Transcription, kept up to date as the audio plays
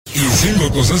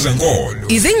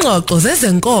Izingxoxo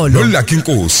zezenkolo noLucky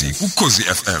Nkosi kuKhosi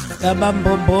FM.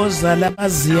 Labambomboza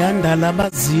labaziyanda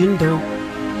labazindo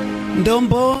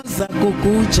Ndomboza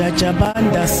kukuja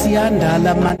jabanda siyanda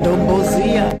la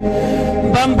mandombozia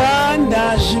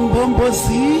Bambanda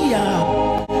jimbombozia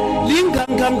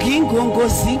Linganga mgingongo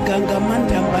ziganga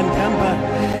mandamba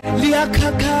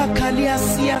Liakakaka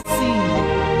liasiasi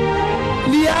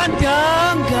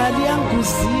Liandanga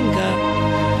lianguzinga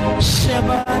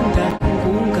Shabanda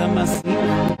kunga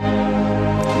mazinga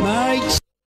Maichi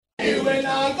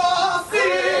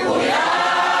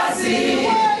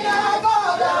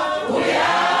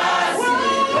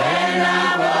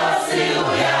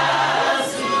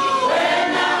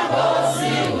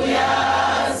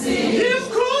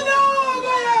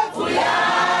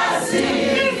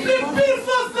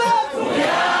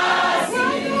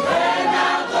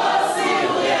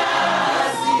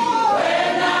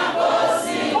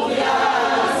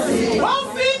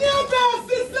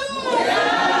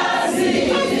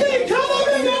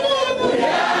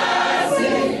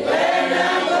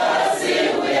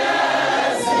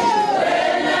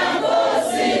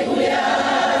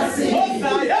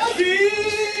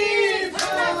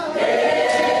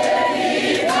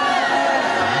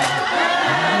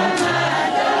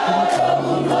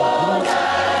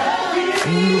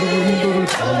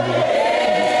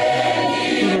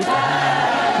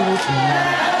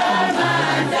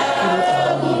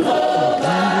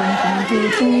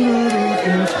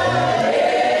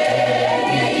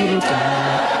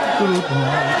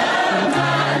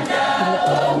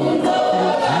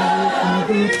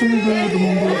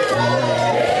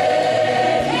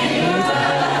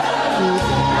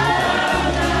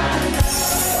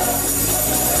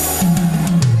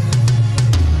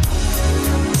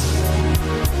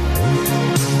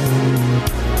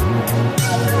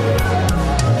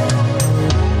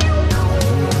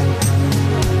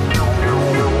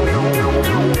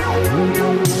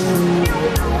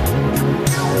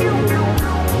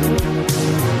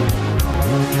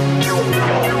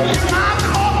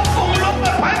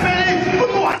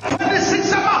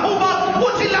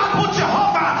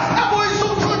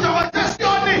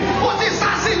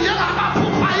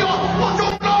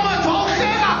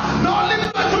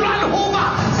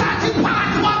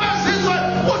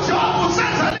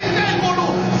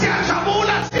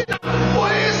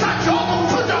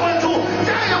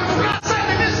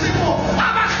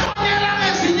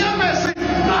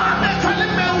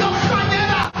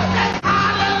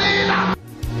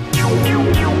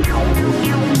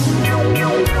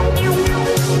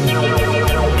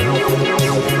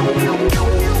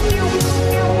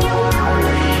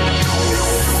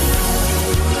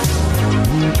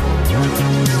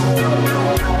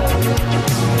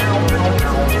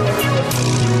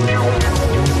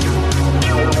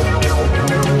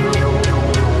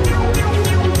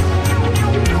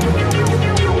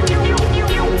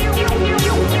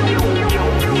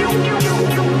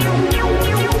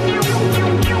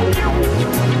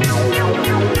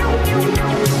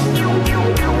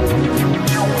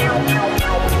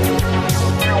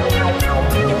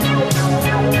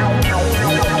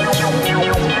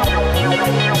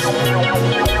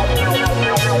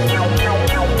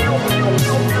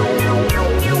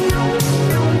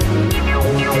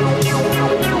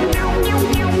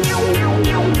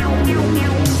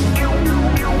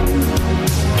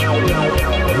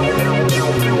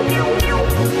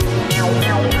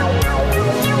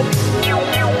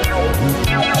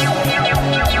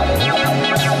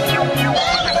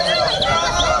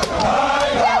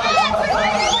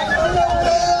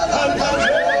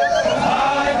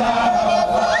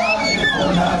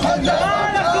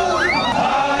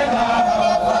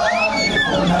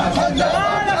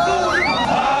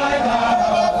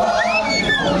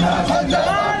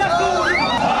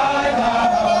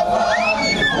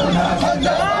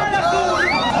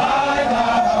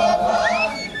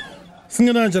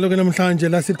Singena njalo ke namhlanje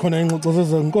la sikhona ingxoxo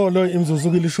zezenkolo imzuzu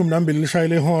kwilishumi nambili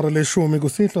lishayile ihora leshumi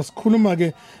kusihlo sikhuluma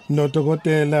ke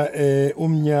noDokotela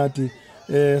Mnyadi.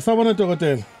 Sawubona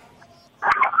Dokotela.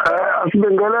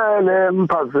 Asibengelele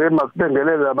mphazema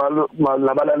sibengelele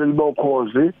labalaleli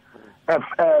bokhozi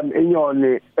FM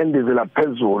inyoni endizela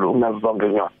phezulu kunazonke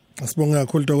inyoni. Asibonga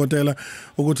kakhulu Dokotela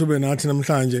ukuthi ube nathi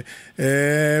namhlanje.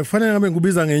 Fanele ngabe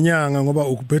ngubiza ngenyanga ngoba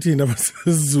ukuphethe indaba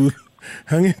sezulu.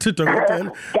 Angithi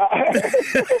Dokotela.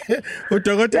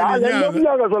 Udokotela nyanga. Ya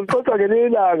ngiyabona sokuxoxa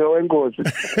ngelilanga wenkosi.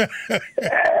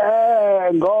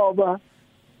 Ngoba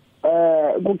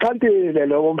kukhantile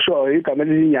lokho kushoyo igama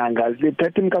lelinyanga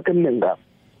liphethe imkakhe eminingi.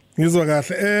 Ngizwa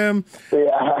kahle.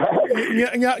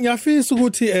 Ngiyafisa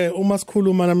ukuthi uma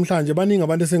sikhuluma namhlanje baningi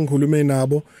abantu esengikhulume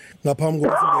nabo ngaphambi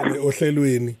kokusingene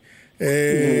ohlelweni.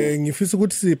 Ngifisa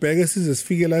ukuthi sibheke size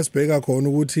sifike la sibheka khona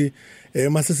ukuthi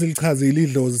mase silichazile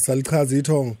idlozi salichaza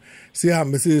ithongo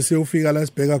sihambe siyofika la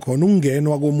sibheka khona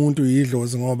ungenwa komuntu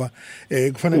yidlozi ngoba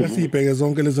kufanele sibheke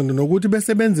zonke lezo zinto nokuthi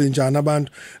besebenze njani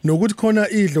abantu nokuthi khona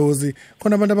idlozi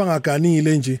khona abantu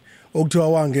abangaganile nje okuthiwa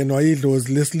wangenwa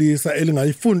idlozi lesilisa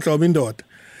elingayifuni hlobo indoda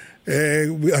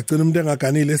agcina umuntu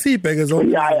engaganile sibheke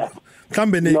zonke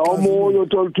mhlambe nomunye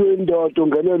uthola indoda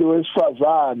ungenelwe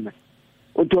wesifazane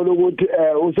uthola ukuthi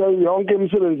yonke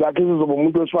imisebenzi yakhe izoba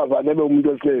umuntu wesifazane ebe umuntu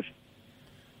wesilisa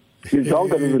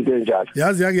izonke izinto enjalo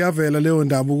yazi yake yavela leyo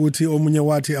ndaba ukuthi omunye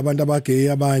wathi abantu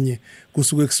abagay abanye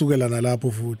kusukela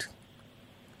nalapho futhi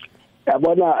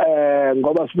yabona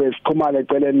ngoba sibe sikhumana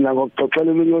eceleni la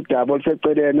ngokuxoxela udaba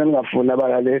oluseceleni engafuna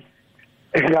abalaleli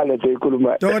ekhale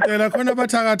ikhuluma Dokotela khona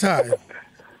abathakathayo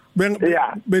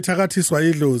bethakathiswa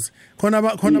idlozi khona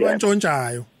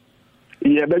abantshontshayo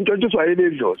bentshontshiswa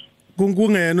idlozi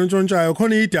kungena ontshontshayo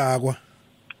khona idakwa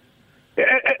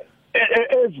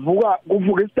esivuka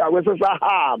kuvuka isidakwe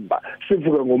sesahamba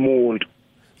sivuke ngomuntu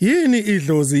yini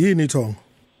idlozi yini ithongo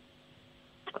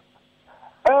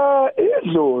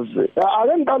idlozi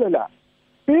ake ngiqale la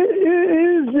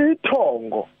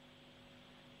izithongo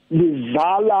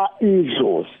lidlala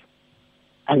idlozi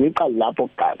angiqali lapho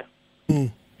kuqala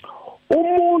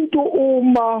umuntu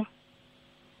uma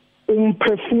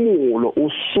umphefumulo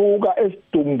usuka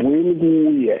esidumbwini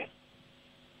kuye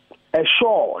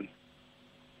eshona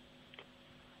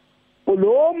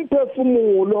lo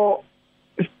mphefumulo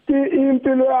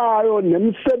impilo yayo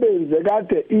nemisebenzi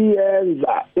kade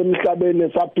iyenza emhlabeni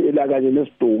esaphila kanye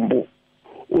nesidumbu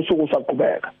usuku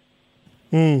usaqhubeka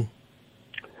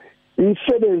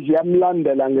imisebenzi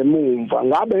yamlandela ngemumva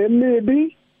ngabe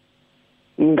emibi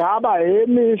ngaba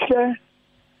emihle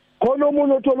khona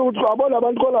umuntu othola ukuthi abona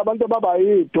abantu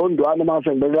ababayidondwana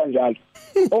mase ngibeka kanjalo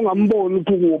ongamboni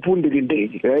ukuthi kuphi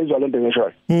indikindiki yizwa lento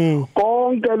ngisho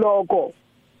konke lokho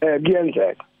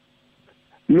kuyenzeka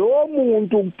lo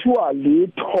muntu kuthiwa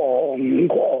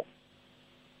lithongo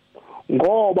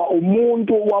ngoba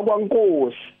umuntu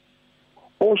wakwaNkosi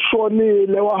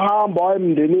oshonile wahamba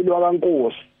wayemndenini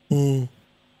wakwaNkosi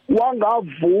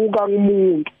wangavuka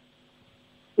kumuntu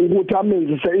ukuthi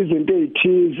amenzise izinto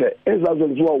ezithize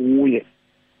ezazenziwa uye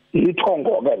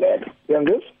ithongo ke lelo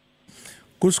uyangizwa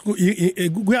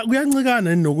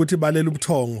kuyancikana nokuthi balela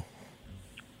ubuthongo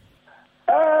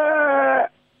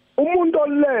umuntu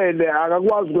olele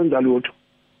akakwazi ukwenza lutho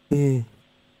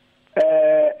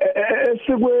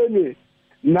esikweni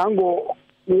nango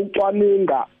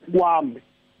ucwaninga kwami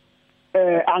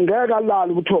angeke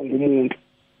alala ubuthongo umuntu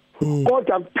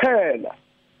kodwa kuphela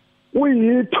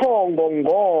uyithongo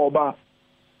ngoba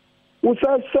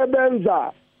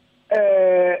usesebenza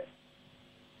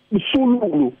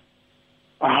usululu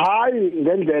hayi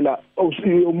ngendlela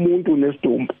yomuntu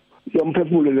nesidumbu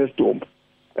yomphefumulo nesidumbu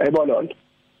ayibona nto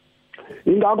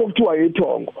ingakho kuthiwa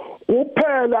yithongo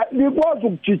kuphela likwazi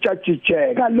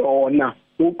ukujijajijeka lona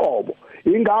uqobo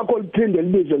ingakho liphinde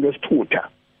libizwe ngesithutha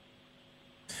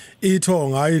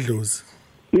ithongo ayidlozi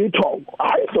ithongo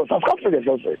ayidlozi asikafike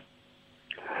dlozeni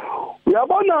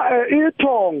uyabona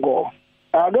ithongo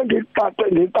ake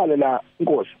ngiqale la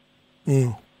Nkosi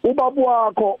ubaba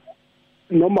wakho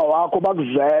noma wakho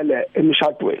bakuzele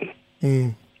emshadweni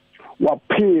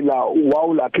waphila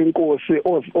wawulakhe inkosi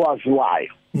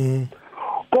owaziwayo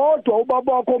kodwa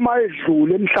ubaba wakho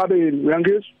mayedlula emhlabeni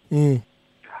uyangizwa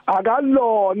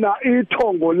akalona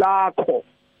ithongo lakho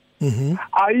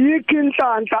ayikho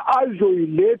inhlanhla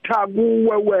azoyiletha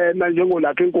kuwe wena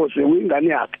njengolakhe inkosi uyingane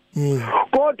yakhe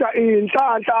kodwa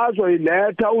inhlanhla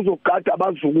azoyiletha uzogada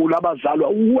abazukulu abazalwa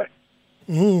uwe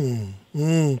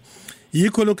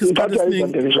yikho lokho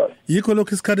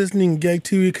isikhathi esiningi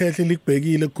kuyakuthiwa ikhehle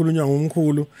likubhekile kukhulunywa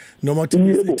ngomkhulu noma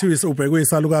kuthiwa ubhekwe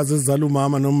isalukazi ezizala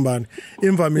umama nombani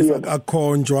imvamisa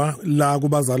akukhonjwa la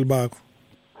kubazali bakho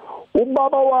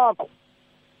ubaba wakho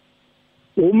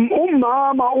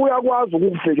umama uyakwazi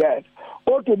ukukuvikela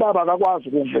kodwa ubaba akakwazi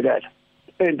ukukuvikela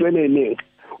entweni eziningi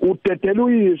udedela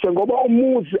uyise ngoba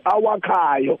umuzi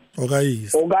awakhayo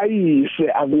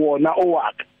okayise akuwona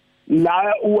owakhe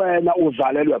la wena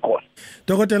uzalelwe khona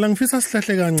Dokotela ngifisa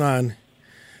sihlahle kancane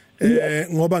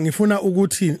ngoba ngifuna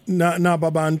ukuthi naba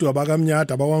abantu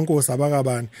abakamnyada abakwaNkosi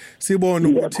abakabani sibone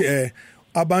ukuthi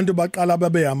abantu baqala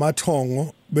babe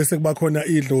yamathongo bese kuba khona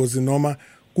idlozi noma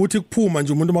kuthi kuphuma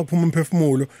nje umuntu makuphuma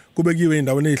umphefumulo kube kiwe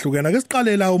endaweni ezihlukene ake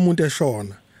siqale la umuntu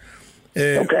eshona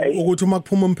ukuthi uma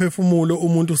kuphuma umphefumulo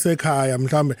umuntu usekhaya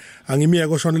mhlambe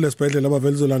angimiyeke oshonele esibhedlela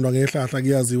abavela izolandwa ngehlahla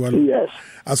kuyaziwa lo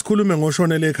asikhulume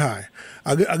ngoshonele ekhaya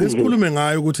ake sikhulume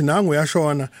ngayo ukuthi nangu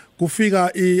uyashona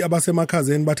kufika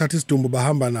abasemakhazeni bathatha isidumbu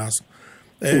bahamba naso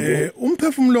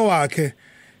umphefumulo wakhe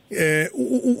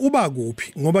uba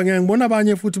kuphi ngoba ngiyangibona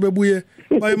abanye futhi bebuye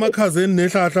baye emakhazeni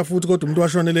nehlahla futhi kodwa umuntu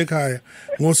washonele ekhaya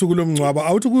ngosuku lomngcwabo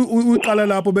awuthi uqala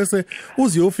lapho bese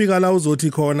uziyofika la uzothi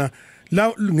khona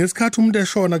la ngesikhathi umuntu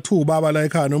eshona kuthiwa ubaba la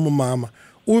ekhaya noma umama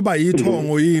uba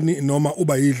yithongo yini noma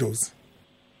uba yidlozi.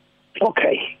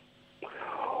 Okay,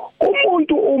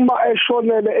 umuntu uma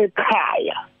eshonele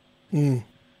ekhaya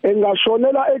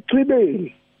engashonela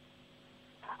echibeni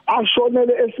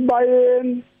ashonele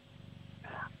esibayeni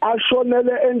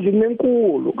ashonele endlini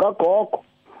enkulu kagogo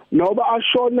noba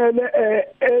ashonele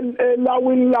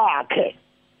elawini lakhe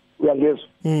uyangizwa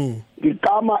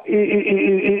ngikama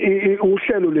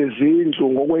uhlelo lezindlu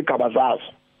ngokwegaba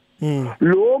zazo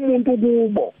lo muntu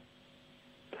kubo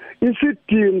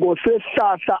isidingo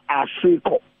sesihlahla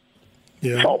asikho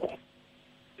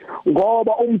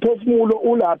ngoba umphefumulo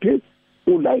ulaphi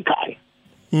ula ekhaya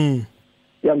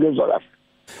uyangizwa kahle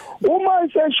uma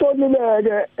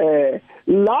iseshonileke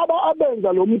laba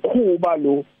abenza lo mkhuba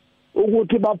lo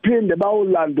ukuthi baphinde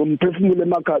bawulanda umphefumulo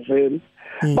emakhazeni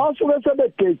basuke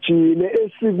sebegejile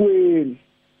esikweni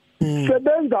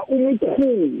sebenza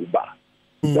umkhuba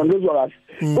uyangizwa kahle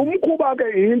umkhuba ke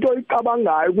into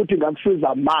icabangayo ukuthi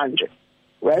ngakusiza manje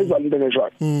uyayizwa into ngesho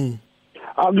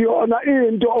akuyona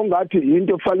into ongathi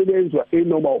into kufanele yenziwe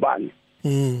inoma ubani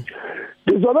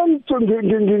ngizona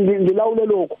ngilawule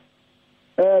lokho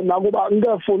nakuba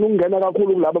ngiyafuna ukungena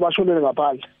kakhulu kulabo abashonele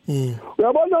ngaphandle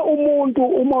uyabona umuntu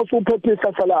uma usuphethe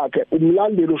ihlahla lakhe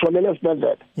umlandeli ushonele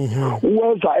esibhedlela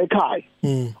uweza ekhaya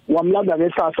wamlanda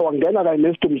ngehlahla wangena kanye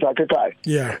nesidumbu sakhe ekhaya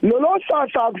lolo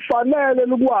hlahla kufanele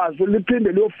likwazi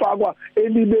liphinde liyofakwa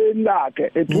elibeni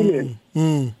lakhe ethuneni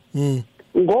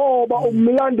ngoba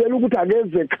umlandeli ukuthi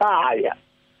akeze ekhaya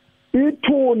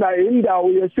ithuna indawo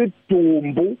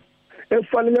yesidumbu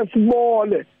efanele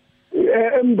sibole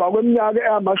emva kweminyaka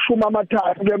eyamashumi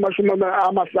amathathu kemashumi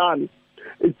amahlanu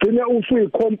igcine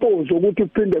usuyicompose ukuthi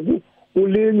kuphinde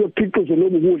ulinywe ukhiqize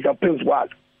lokudla phezukwayo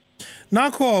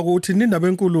nakho ukuthi indaba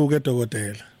enkulu ke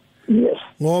dokotela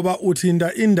ngoba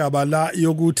uthinda indaba la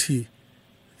yokuthi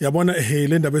yabona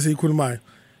le ndaba esiyikhulumayo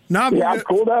nabo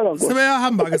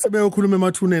sebeyahamba ke sebeyokhuluma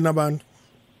emathuneni abantu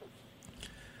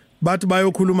bathi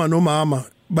bayokhuluma nomama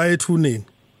bayethuneni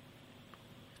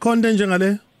konke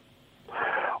njengale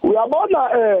uyabona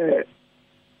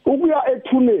ukuya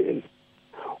ethuneni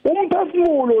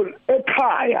umphefumulo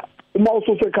ekhaya uma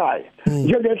ususekhaya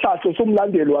njengehlahla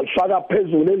somlandeli walifaka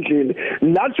phezulu endlini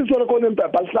nathi sisole khona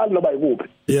impepha sihlali noba yikuphi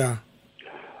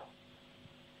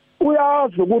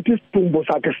uyazi ukuthi isidumbu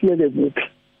sakhe sineke kuphi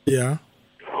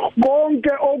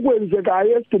konke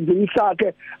okwenzekayo esidumbini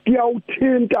sakhe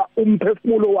kuyawuthinta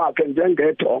umphefumulo wakhe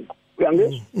njengethongo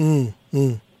uyangizwa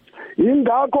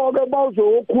ingakho ke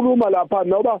bazokhuluma lapha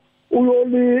noba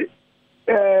uyoli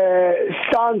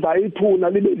hlanza ithuna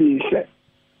libe lihle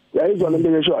yayizwa lento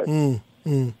ngeshoyo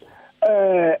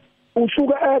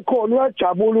usuke ekhona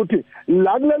uyajabula ukuthi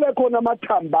la kulele khona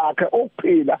amathamba akhe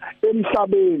okuphila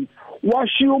emhlabeni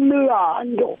washiya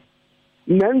umlando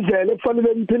nendlela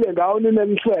ekufanele niphile ngayo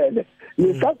ninemswele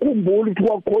nisakhumbula ukuthi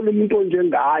kwakhona umuntu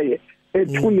onjengaye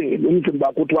ethuneni umzimba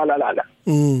wakhe uthwalalala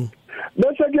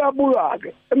bese kuyabuya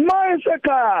ke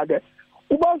mayesekhaya ke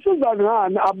ubasiza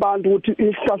ngani abantu ukuthi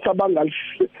isihlahla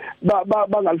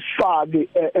bangalifaki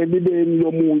elibeni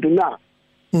lomuntu na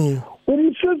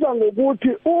umsiza ngokuthi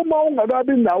uma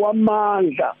ungakabi nawo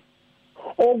amandla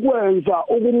okwenza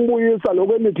ukumbuyisa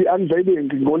lokwemithi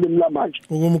unveiling ngolimi lamanje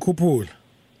ukumkhuphula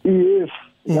yes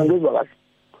ngizwa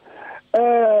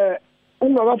kahle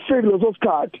ungakafiki leso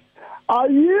sikhathi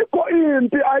ayikho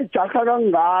impi ayijaha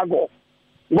kangako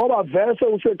ngoba vese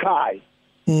usekhaya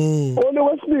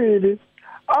olwesibili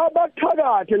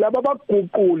abathakathi laba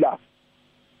baguqula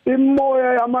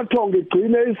imoya yamathongo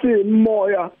igcine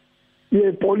isimoya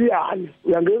yepoliyani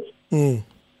uyangizwa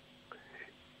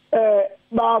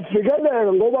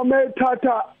bavikeleka ngoba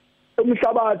methatha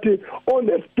umhlabathi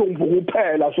onesidumbu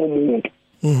kuphela somuntu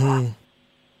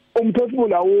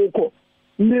umphefumulo awukho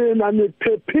mina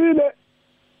niphephile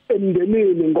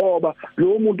emndenini ngoba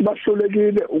lo muntu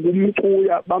bahlulekile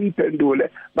ukumcuya bambhendule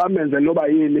bamenze loba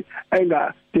yini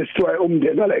enga destroy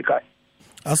umndeni la ekhaya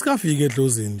asikafiki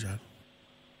edlozini njalo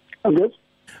angezi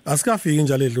asikafiki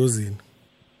njalo edlozini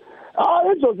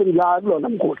edlozini la kulona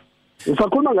mkhulu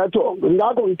usakhuluma ngethongo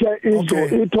ngakho ngithe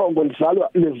ithongo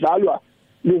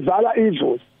lizalwa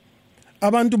idlozi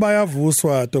abantu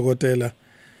bayavuswa dokotela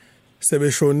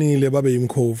sebeshonile babe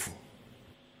imkhovu.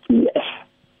 Yes.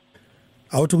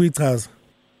 Awuthi kuyichaza?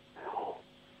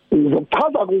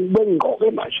 Ngizochaza kube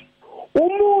ngqoke manje.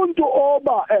 Umuntu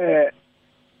oba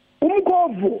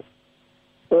umkhovu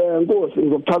Nkosi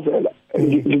ngizokuchazela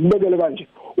ngikubekele kanje.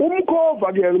 Umkhovu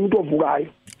akuyena umuntu ovukayo.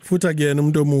 Futhi akuyena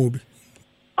umuntu omubi.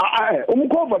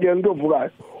 Umkhovu akuyena umuntu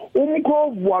ovukayo.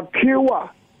 Umkhovu wakhiwa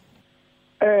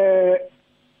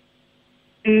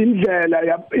indlela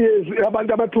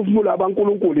yabantu abaphefumula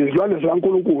abankulunkulu izilwane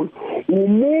zikaNkulunkulu.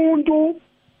 Umuntu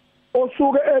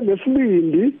osuke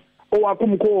enesibindi owakhe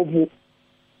umkhovu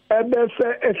ebese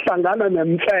ehlangana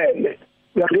nemfene.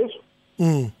 Uyangizwa?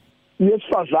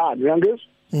 Yesifazane, uyangizwa?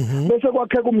 Bese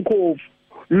kwakheka umkhovu.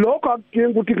 Lokho akudingi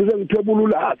ukuthi ngize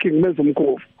ngithebulula lakhe ngimeze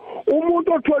umkhovu.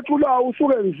 Umuntu othwethulayo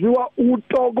usuke enziwa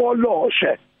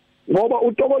utokoloshe. Ngoba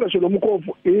utokoloshe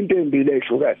nomkhovu into embili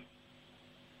ehlukene.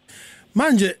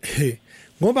 Manje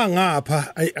ngoba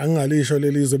ngapha angingalisho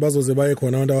lelizwe bazoze baye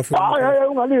khona abantu abafuna. Hayi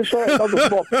ungalisho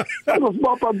bazosibopha.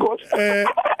 Bazosibopha Nkosi.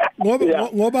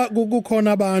 Ngoba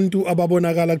kukhona abantu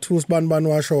ababonakala kuthiwa usibani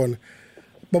washona.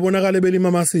 Babonakala belima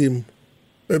amasimu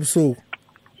ebusuku.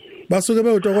 Basuke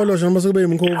bewutokoloshe noma basuke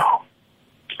beyimkhovu.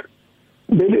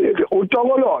 Belike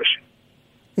utokoloshe.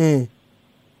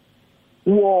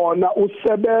 Wona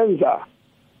usebenza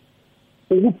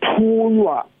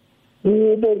ukuthunywa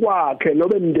kubo kwakhe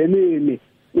nobe emndenini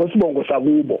wesibongo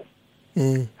sakubo.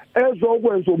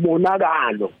 Ezokwenza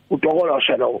umonakalo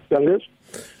utokoloshe lo, uyangizwa?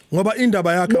 Ngoba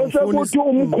indaba yakhe ukuthi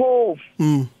umkhovu.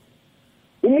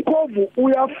 Umkhovu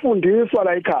uyafundiswa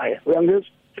la ekhaya,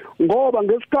 uyangizwa? Ngoba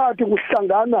ngesikhathi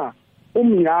kuhlangana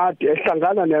umnyadi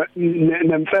ehlangana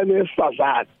nemfene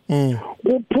yesifazane.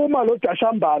 Kuphuma lo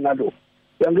dashambana lo,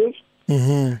 uyangizwa?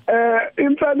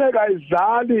 Imfene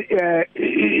kayizali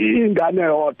ingane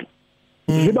yodwa.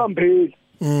 Zibambeli.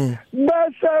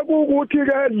 Bese ukuthi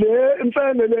ke le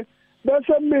imfene le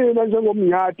bese mina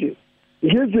njengomnyadi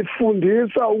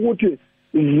ngizifundisa ukuthi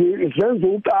zenze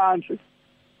ucansi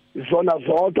zona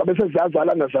zodwa bese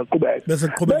ziyazalana zaqhubeka. Bese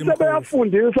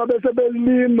beyafundiswa bese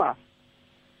belima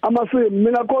amasimu.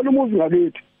 Mina khona umuzi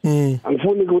ngakithi.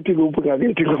 Angifuni ukuthi kuphi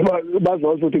ngakithi ngoba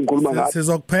bazoza ukuthi ngikhuluma ngathi.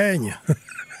 Sizokuphenya.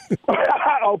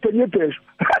 Awuphenye phesha.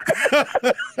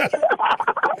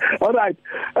 Alright.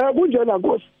 Kunjena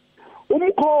Nkosi.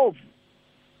 Umkhovu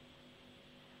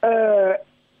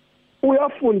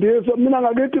uyafundiswa. Mina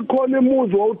ngakithi khona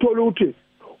imuzi wawuthola ukuthi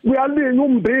uyalinywa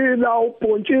umbila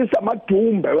ubhontshisa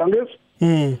amadumbe, uyangizwa?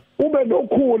 Ube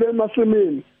nokhulu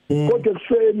emasimini. Kodwa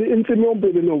kuseni insimi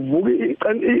yombili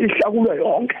novuka ihlakulwe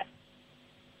yonke.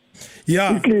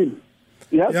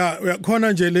 Ya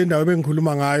khona nje le ndawo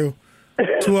bengikhuluma ngayo.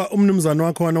 Kuthiwa umnumzane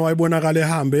wakho wona wayibonakala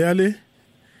ehambe yale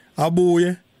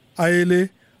abuye ayele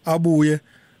abuye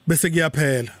bese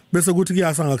kuyaphela bese kuthi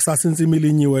kuyasa ngakusasa insimi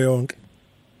ilinyiwe yonke.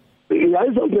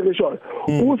 Yayizonke ngisho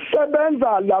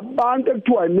usebenza labantu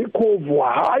ekuthiwa imikhovu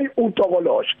hayi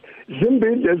utokoloshe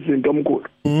zimbili lezinto omkhulu.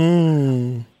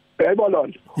 Yayibona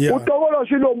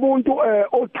utokoloshe lo muntu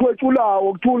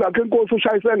othwethulayo kuthula ke Nkosi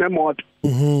ushayise nemoto.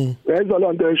 Yayizwa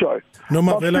lo nto eshoyo.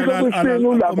 Noma vela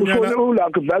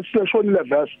ulakho verse shonile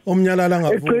verse. Umnyalala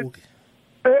ngavuki.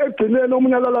 Egcineni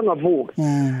umnyalala ngavuki.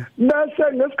 Bese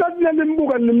ngesikhathi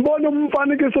nimbuka nimbona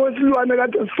umfanekiso wesilwane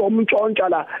kade somntshontsha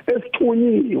la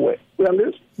esithunyiwe.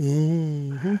 Uyangizwa?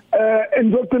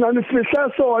 Engizogcina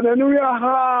nifihla sona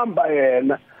uyahamba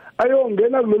yena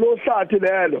ayongena kulelo hlathi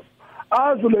lelo.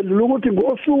 Azuledlula ukuthi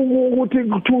ngosuku ukuthi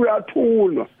kuthi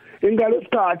uyathunwa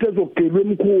ingalesikhathi ezogilwa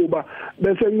imkhuba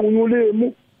bese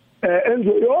nqunyulemu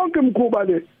enzo yonke imkhuba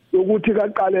le ukuthi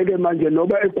kaqaleke manje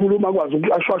noba ekhuluma kwazi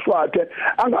ukuhlashwashwathe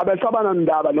angabe sabana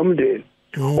ndaba nomndeni.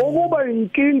 Okuba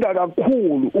inkinga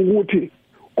kakhulu ukuthi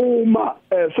uma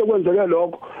sekwenzeke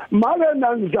lokho make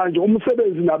nanza nje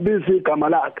umsebenzi nabiza igama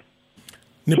lakhe.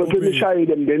 Soke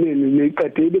nishayile emndenini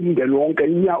niqedile umndeni wonke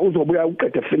inya uzobuya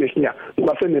uqede finish nya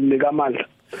ungasenemnika amandla.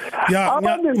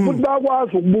 Abantu futhi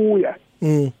bakwazi ukubuya.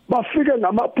 Bafike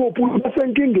namaphupho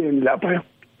basenkingeni lapha.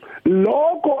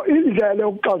 Lokho indlela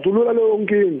yokuxazulula leyo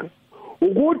nkinga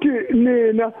ukuthi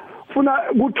nina funa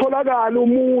kutholakala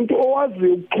umuntu owazi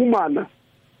ukuxhumana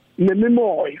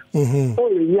nemimoya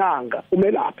oyinyanga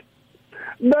umelaphi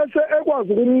bese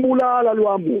ekwazi ukumbulala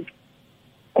lwamuntu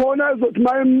khona ezothi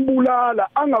mayembulala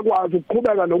angakwazi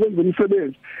ukuqhubeka nokwenza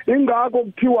umsebenzi. Ingakho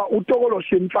kuthiwa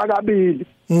utokoloshe imfakabili.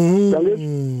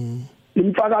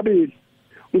 Imfakabili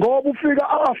ngoba ufika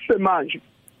afe manje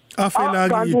afela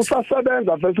kithi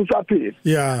usasebenza vese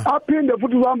usaphila aphinde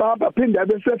futhi uhamba aphinde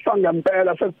abesefanga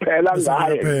ngempela sekuphela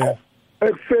ngaye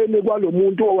ekufeni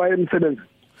kwalomuntu owayemsebenza.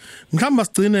 Mhlawumbe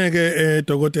sigcine ke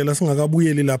dokotela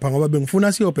singakabuyeli lapha ngoba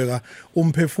bengifuna siyobheka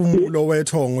umphefumulo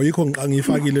wethongo yikho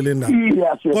ngifakile le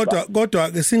ndaba.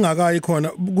 Kodwa ke singakayi khona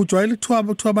kujwayele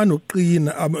kuthiwa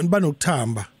banoqina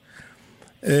banokuthamba.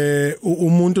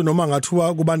 Umuntu noma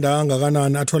ngathiwa kubanda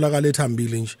kangakanani atholakala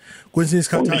ethambile nje. Kwesinye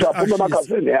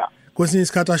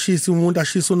isikhathi ashisa umuntu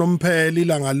ashisa unomphela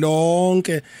ilanga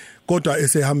lonke kodwa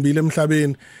esehambile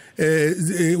emhlabeni.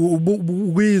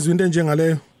 Ukuyizwa into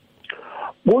enjengaleyo.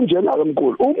 Kunjena ke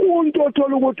mkhulu umuntu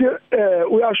othola ukuthi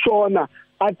uyashona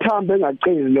athambe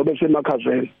engaqini lobe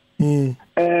semakhazeni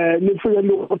nifike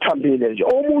lokuthambile nje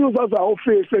omunye uzaza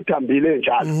ofisa ethambile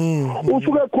njalo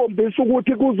usuke ekhombisa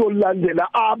ukuthi kuzolandela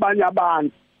abanye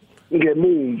abantu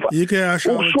ngemumva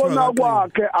ukushona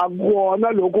kwakhe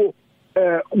akubona lokho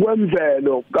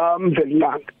kwemvelo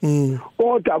kaMvelinqanga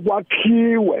kodwa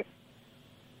kwakhiwe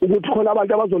ukuthi khona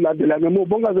abantu abazolandela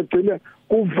ngemuva ongazegcine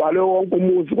kuvalwe wonke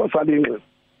umuzi kwasala ingxi.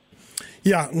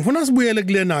 Ya ngifuna sibuyele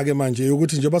kulena ke manje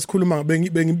ukuthi nje basikhuluma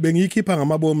bengiyikhipha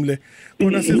ngamabomu le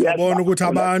khona sizobona ukuthi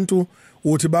abantu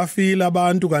uthi bafila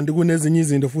abantu kanti kunezinye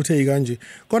izinto futhi ezikanje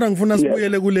kodwa ngifuna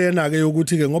sibuyele kulena ke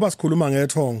ukuthi ke ngoba sikhuluma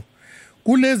ngethongo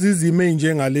kulezi izimo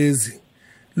ezinjengalezi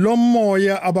lo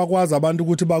moya abakwazi abantu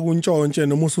ukuthi bakuntshontshe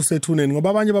noma ususethuneni ngoba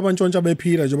abanye babantshontsha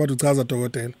bephila nje bathi uchaza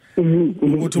dokotela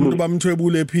ukuthi umuntu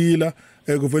bamthwebule ephila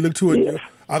kuvele kuthiwe nje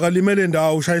akalimele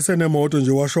ndawo ushayise nemoto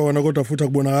nje washona kodwa futhi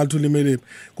akubonakala ukuthi ulimele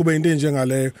kube into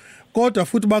enjengaleyo kodwa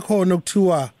futhi bakhona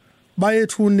ukuthiwa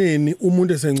bayethuneni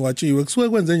umuntu esengcwatshiwe kusuke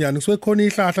kwenze njani kusuke khona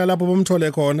ihlahla lapho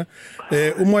bamthole khona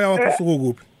umoya wakhe usuke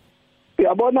kuphi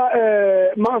uyabona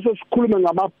mase sikhulume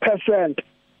ngama percent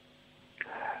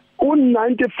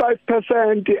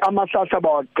u95% amahlahla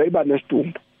bawagqiba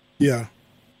nesidumbu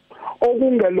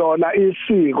okungelona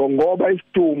isiko ngoba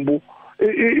isidumbu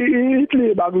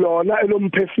ikliba kulona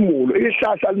elomphefumulo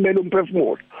ihlahla limele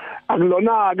umphefumulo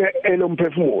akulona ke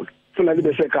elomphefumulo funa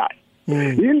libe sekhaya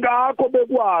ingakho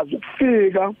bekwazi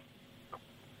ukufika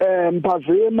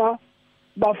Mphazima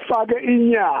bafake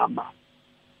inyama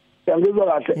yangizwa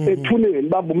kahle ethuneni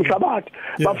bamba umhlabathi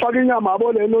bafaka inyama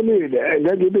abone enonile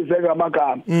ngeke ibizeke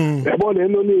amagama yabona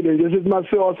enonile nje sithi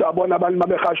masiyose abona abantu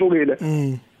babehashukile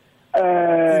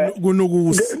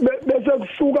kunukusi bese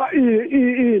kusuka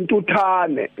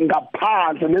intuthane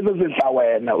ngaphansi nezizidla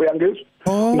wena uyangizwa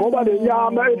ngoba le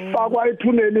nyama efakwa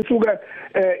ethuneni isuke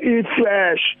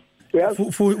i-fresh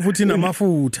futhi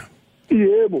namafutha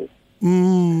yebo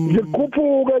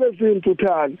zikhuphuke lezi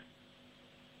intuthane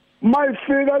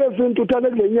mayifika lezi intuthane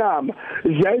kule nyama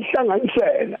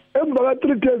ziyayihlanganisela emva ka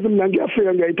 3 days mina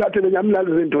ngiyafika ngiyayithatha le nyama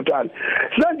lezi intuthane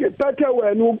sengiphethe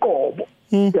wena uqobo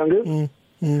uyangizwa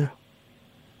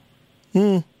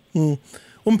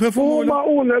umphefumulo uma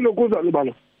unalokho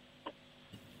uzalibala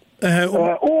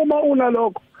uma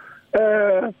unalokho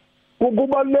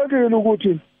kubalekile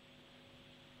ukuthi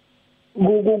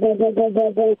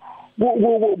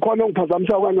khona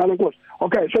ngiphazamisa kancane Nkosi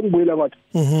okay sengibuyela kwathi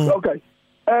okay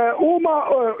uma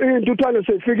intuthane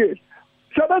seyifikile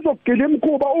sebezogila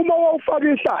imkhuba uma wawufaka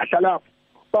ihlahla lapho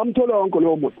bamthola wonke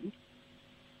lo muntu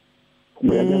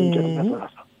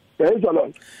yezwa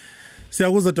lona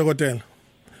siyakuzwa dokotela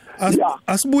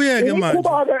asibuyeke manje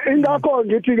kuba ke ingakho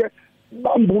ngithi ke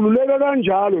bambululeka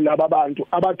kanjalo laba bantu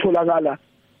abatholakala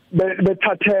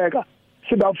bethatheka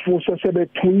sibafuse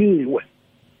sebethuniwe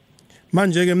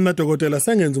manje ke mina dokotela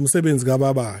sengenza umsebenzi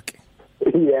kababake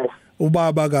yes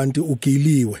ubaba kanti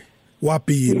ugiliwe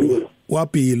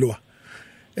wabhilwa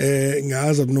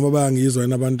ngaza noma bayangizwa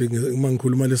yena abantu uma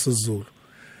ngikhuluma lesizulu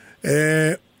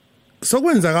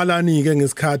sokwenzakalani ke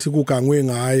ngesikhathi kugangwe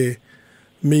ngaye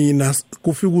mina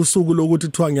kufika usuku lokuthi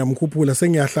kuthiwa ngiyamkhuphula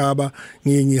sengiyahlaba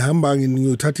ngihamba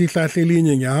ngiyothatha ihlahla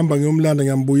elinye ngiyahamba ngiyomlanda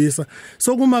ngiyambuyisa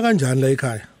sokuma kanjani la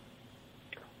ekhaya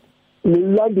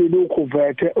nilandile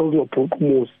ukhuvethe ozobhuqa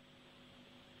umuzi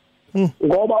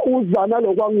ngoba uzana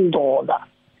lokwangcola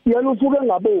yena usuke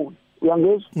engaboni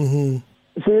uyangizwa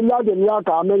silande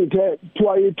niyagama engithe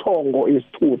kuthiwa ithongo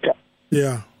isithutha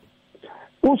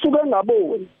usuke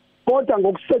engaboni kodwa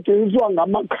ngokusetshenziswa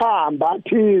ngamakhamba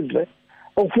athize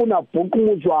ofuna bhuqa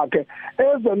umuzi wakhe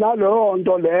eze naleyo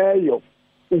nto leyo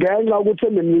ngenxa ukuthi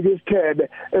enemnika isithebe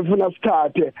efuna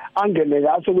sithathe angene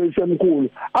ngaso kwesemkhulu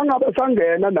angabe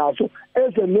sangena naso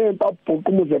eze nempa bhuqa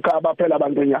umuzi ekhaya baphela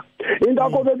abantu nya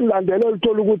ingakho ke kulandela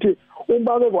lithola ukuthi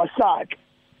uma ke kwahlaka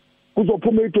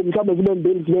kuzophuma idumi mhlawumbe zibe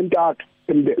 2 zibe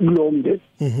 3 kulo mndeni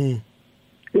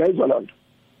yayizwa lonto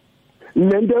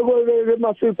lento ke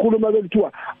masikhuluma ke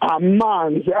kuthiwa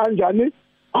amanzi anjani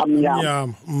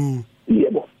amnyama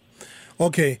yebo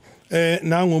okay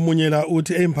nangomunye la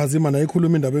uthi eMphazima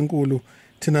nayikhuluma indaba enkulu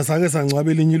thina sake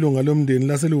sangcwabela inyilunga lomndeni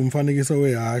lasele umfanekiso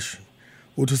wehashi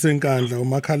uthi usenkandla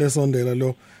umakhala esondela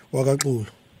lo wakaXulu.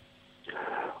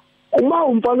 Uma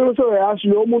umfanele soyasho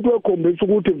lo muntu wekhombisa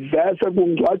ukuthi vese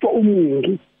kungcwatshwa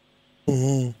umuntu.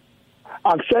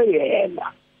 Akuseyena.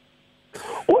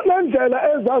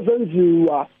 Kunendlela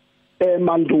ezazenziwa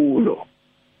emandulo.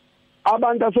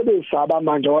 Abantu asebesaba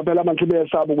manje waphela abantu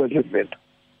besaba ukwenza izinto.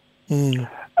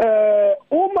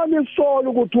 Uma nisola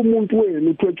ukuthi umuntu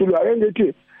wenu uthwetshulwa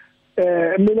engithi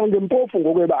mina ngimpofu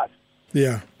ngokwebathi.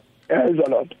 Yeah.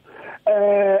 Izolonto.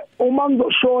 Uma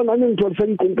ngizoshona ngithole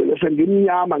sengiqonkile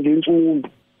sengimnyama ngensundu.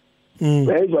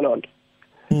 Izolonto.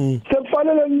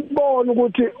 Sekufanele ngibone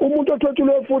ukuthi umuntu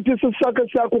othwetshulwe futhi isisakhe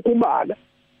siyakukhumala.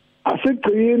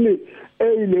 Asigcini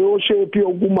leyo shape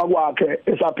yokuma kwakhe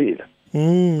esaphila.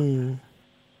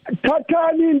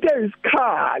 Thathani into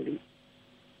esikhali.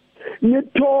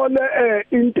 Nithole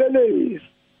intelligence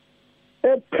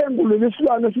ephengulula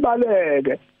isilwane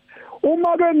esibaleke.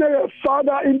 Uma ke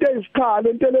nefaka into esikhali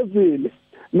entelezini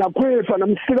nakhwifa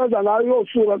namsikaza ngayo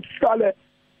yosuka kusikale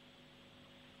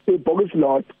ibhokisi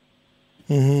lot.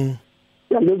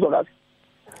 Yangizwa kahle.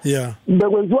 Yeah.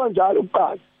 Bekwenziwa njalo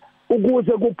ukuqala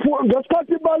ukuze kuphume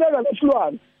ngesikhathi ibaleka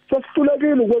lesilwane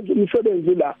sesihlulekile ukwenza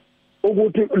umsebenzi la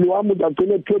ukuthi lo wamuntu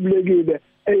agcine ethwebulekile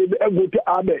ukuthi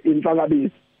abe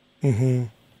imfakabisi.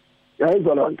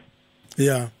 Yayizwa lonto.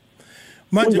 Yeah.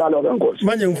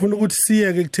 Manje ngifuna ukuthi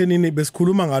siyeke kuthenini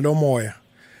besikhuluma ngalomoya.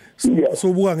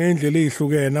 Sobuka ngendlela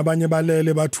ezihlukene, abanye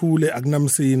balele bathule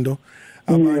akunamsindo,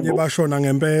 abanye bashona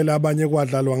ngempela, abanye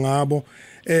kwadlalwa ngabo.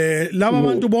 Laba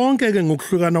abantu bonke ke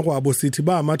ngokuhlukana kwabo sithi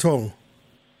ba amathongo.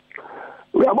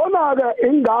 Uyabona ke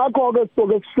ingakho ke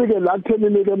sizoke sifike la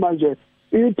kuthenini ke manje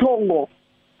ithongo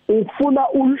ufuna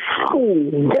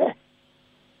ulihlunge.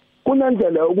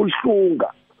 Kunendlela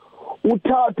yokulihlunga.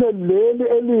 Uthathe leli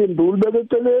elimbi ulibeke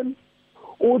eceleni,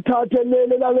 uthathe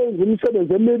leli lalenza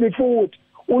imisebenzi emibi futhi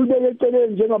ulibeke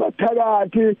eceleni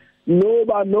njengabathakathi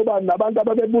noba nabantu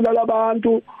ababebulala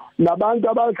abantu nabantu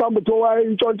abahlamba thowa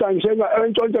intshontsha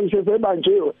intshontsha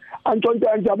ngisebanjiwe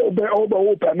antshontsha nje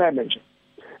ubhememe nje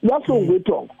lasunga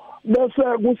ithongo bese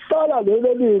kusala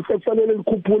leli lihle kufanele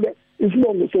likhuphule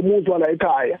isibongo somuntu wala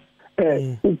ekhaya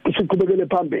siqhubekele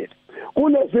phambili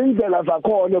kunezindlela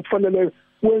zakhona okufanele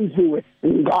wenziwe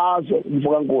ngazo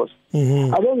mvuka Nkosi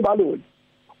ake ngibalule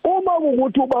uma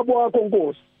ukuthi ubaba wakho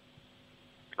Nkosi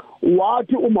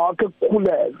wathi uma wakhe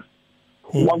kukhuleka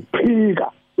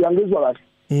wakuphika uyangizwa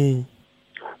kahle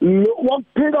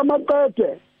wakuphika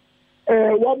amaqede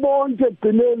wabonke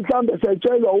egcineni mhlambe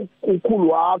setshelwa ukhulu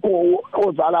wakho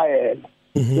ozala yena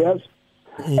yes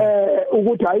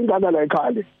ukuthi ayingana la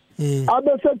ekhaya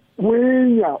abese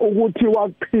kugwinya ukuthi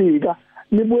wakuphika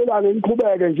nibuyelane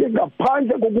niqhubeke nje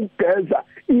ngaphandle kokugeza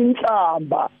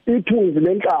inhlamba ithunzi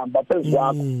lenhlamba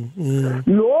phezwakho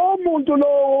lo muntu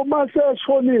lo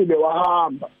maseshonile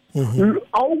wahamba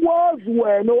awukwazi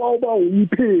wena wawuba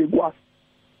umphikwa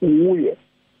uye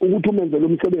ukuthi umenzele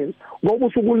umsebenzi ngoba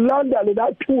usukulanda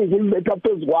lelathunzi liletha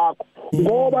phezwakho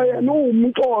ngoba yena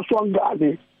umxoshwa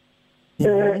ngale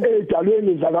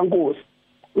edalweni zakaNkosi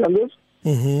uyangizwa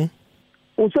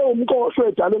usewumxoshwa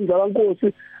edalweni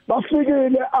zakaNkosi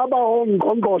bafikile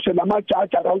abahongqongqoshe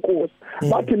namajaji kaNkosi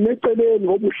bathi neceleni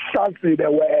ngobuhlazile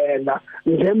wena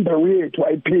ngembewu yethu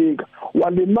ayiphika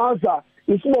walimaza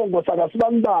isibongo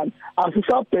sakasibanibani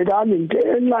asisabhekani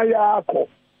ngenxa yakho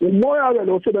umoya ke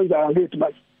lo osebenza ngakithi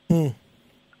manje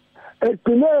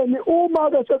egcineni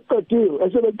uma ke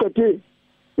sebeqediwe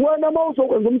wena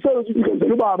mawuzokwenza umsebenzi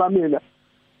ngenzela ubaba mina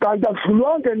kanti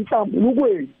akudlulwanga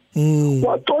enhlambulukweni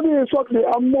waxoliswa kule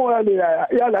amoya le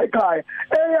yala ekhaya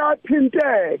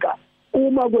eyathinteka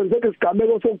uma kwenzeka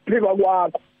isigameko sokuphika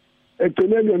kwakho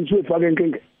egcineni ngisifaka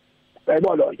enkingeni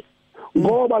yayibona lonto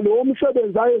ngoba lo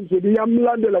umsebenzi ayenzile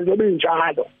iyamlandela nje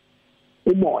benjalo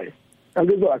umoya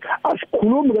angizwa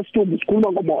asikhulumi ngesithumbu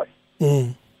sikhuluma ngomoya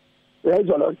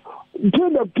yayizwa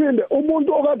lonto phinde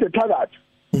umuntu okade thakathi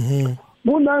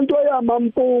kunanto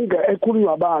yamampunge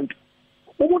ekhulunywa abantu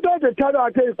umuntu okade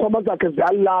thakathi izikhwama zakhe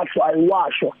ziyalahlwa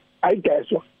ayiwashwa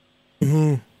ayigezwa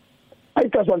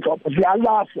ayigezwa nje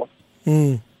ziyalahlwa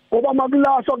ngoba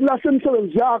makulashwa kulahla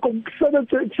imisebenzi yakho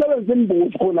kusebenza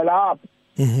imbuzi khona lapho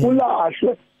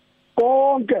kulahlwe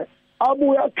konke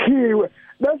abuya akhiwe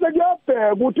bese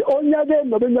kuyabheka ukuthi onyakeni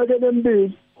nobenyakeni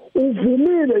emibili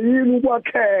uvumile yini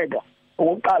ukwakheka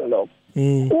ngokuqala lokho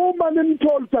uma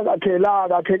nimthola thakathela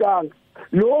kakhekanga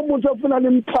lo muntu ofuna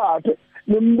nimthathe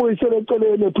nimbuyisele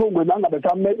eceleni ethongweni angabe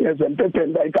thamekeze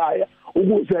empetheni la ekhaya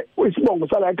ukuze isibongo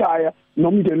sala ekhaya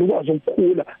nomndeni ukwazi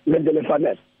ukukhula ngendlela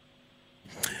efanele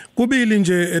kubili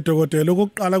nje edokotela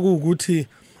okokuqala ukuthi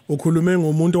ukhulume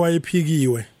ngomuntu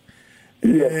owayephikiwe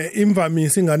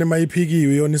imvamisa ingane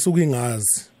mayiphikiwe yona isuke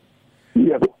ingazi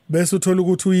yebo bese uthola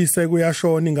ukuthi uyise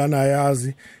kuyashona ingane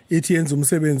ayazi ithi yenza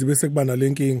umsebenzi bese kuba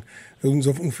nalenkinga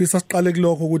ngifisa siqale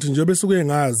kulokho ukuthi nje bese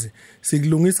ukengazi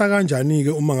sikulungisa kanjani ke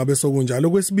uma ngabe sokunjalo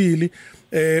kwesibili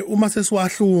uma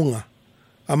sesiwahlunga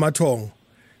amathongo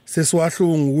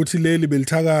sesiwahlunga ukuthi leli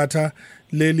belithakatha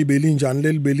leli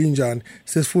belinjani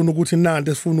sesifuna ukuthi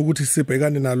nanti sifuna ukuthi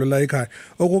sibhekane nalo la ekhaya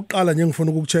okokuqala nje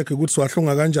ngifuna ukucheck ukuthi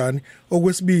siwahlunga kanjani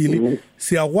okwesibili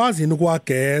siyakwazi yini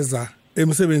ukwageza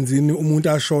emsebenzini umuntu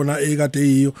ashona ekade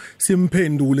yiyo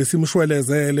simphendule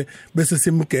simshwelezele bese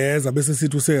simgeza bese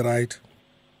sithi use right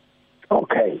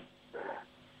okay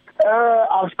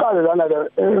asiqale lana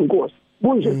ke Nkosi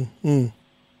kunje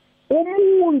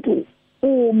umuntu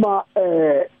uma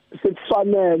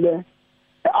sekufanele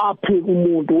aphike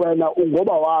umuntu wena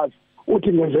ngoba wazi uthi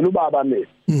ngenzela ubaba mina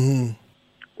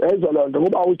ezolonto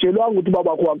ngoba utshelwanga ukuthi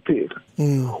baba kwakuphika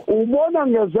ubona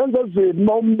ngezenzo ezini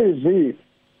mawumbizile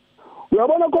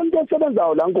uyabona konke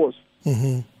esebenzayo la Nkosi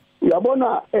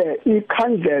uyabona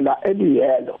ikhandlela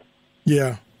eliyelo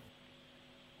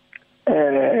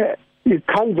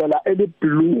ikhandlela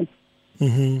eliblue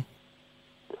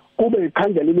kube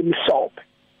ikhandlela elimhlophe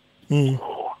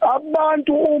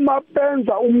abantu uma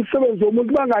benza umsebenzi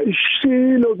womuntu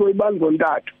bangayishilo zoyibanza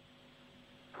zontathu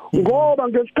ngoba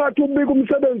ngesikhathi ubika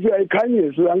umsebenzi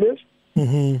uyayikhanyisa uyangizwa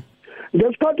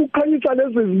ngesikhathi ukukhanyisa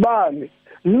lezi zibane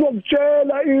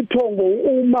zizokutshela ithongo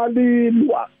uma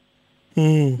lilwa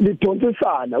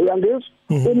lidonsisana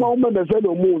uyangizwa uma umembezele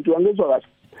umuntu uyangizwa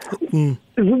kahle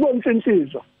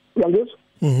zizontshintshiza uyangizwa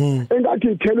engathi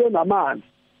ithelwe namanzi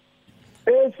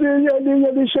esinye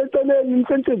linye lisheteleni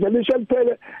insentshizwe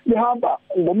lisheliphele lihamba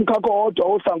ngomkhakha odwa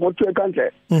ohlangothwe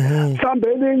ekandlela mhlambe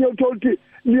elinye uthola ukuthi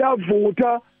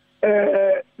liyavutha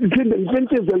liphinde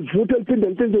insentshizwe livuthe liphinde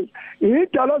insentshizwe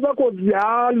idalo zakho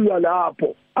ziyalwa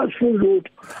lapho asifuni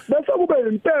lutho bese kube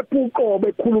impepho uqobo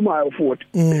ekhulumayo futhi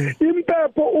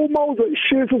impepho uma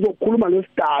uzoyishisa uzokhuluma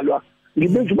lesidalwa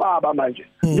ngibiza ubaba manje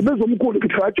ngibiza umkhulu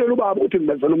ngithatshela ubaba ukuthi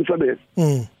ngibenzela umsebenzi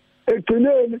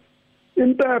egcineni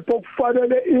impepho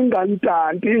kufanele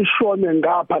ingantanti ishone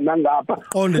ngapha nangapha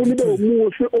kube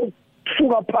umusi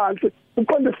osuka phansi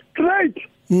uqonde straight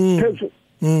phezulu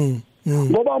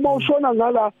ngoba uma ushona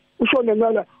ngala ushone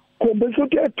ngala khombisa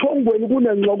ukuthi ethongweni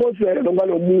kunengxokozelo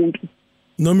ngalomuntu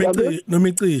noma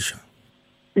icisha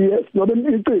yes noma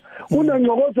icisha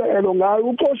kunengxokozelo ngayo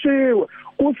uqoshiwe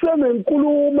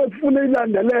kusenenkulumo efuna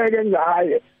ilandeleke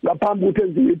ngaye ngaphambi ukuthi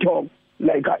enze ithongo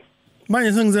like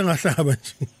manje sengize ngahlaba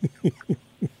nje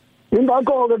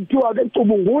ingakho ke kuthiwa ke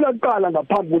cubungula kuqala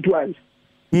ngaphambi ukuthi wenze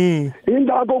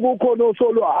ingakho kukhona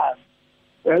osolwazi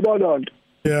yabononto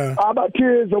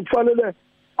abathize kufanele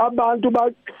abantu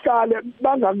bahlale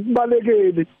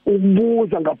bangakubalekeli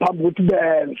ukubuza ngaphambi ukuthi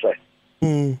benze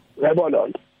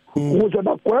yabononto ukuze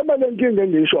bagweme lenkinga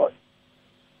engisho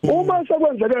uma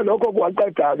sekwenzeke lokho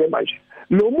kwaqeda ke manje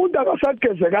lo muntu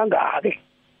akasageze kangake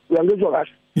uyangizwa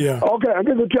kahle okay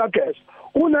angeke uthi uyageza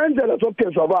kunendlela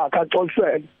zokugeza kwakhe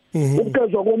axolisene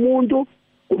ukugeza komuntu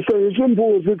usebenzisa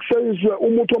imbuzi kuseyiswe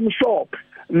umuthi omhlophe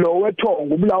lo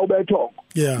wethongo ubulawo bethongo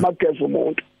mageza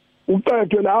umuntu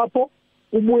uqedwe lapho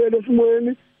ubuyele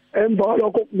esimweni emva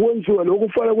lokho kwenziwe lokho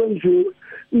kufanele kwenziwe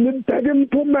nibheke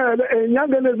imiphumela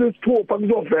enyangeni ezisithupha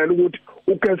kuzovela ukuthi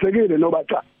ugezekile noba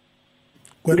cha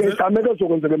ngesameke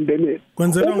sokwenzeka emndenini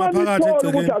kwenzelwa ngaphakathi egcekeni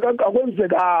ukuthi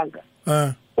akwenzekanga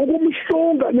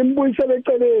ukumhlunga nimbuyisele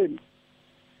eceleni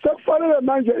sekufanele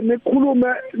manje nikhulume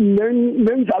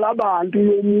nenzala abantu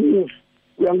yomuzi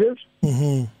uyangizwa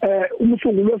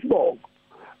umsunguli wesibongo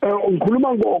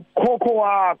ngikhuluma ngokhokho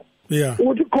wakho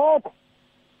uthi khokho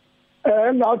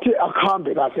ngathi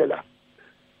akuhambe kahle la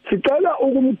sicela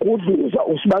ukumgudluza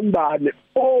usibanibane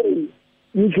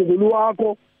umsunguli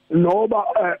wakho noba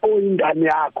oyingane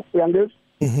yakho uyangizwa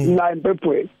la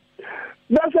empepweni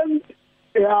bese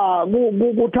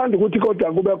kuthanda ukuthi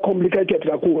kodwa kube complicated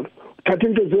kakhulu uthatha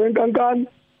inhliziyo yenkankani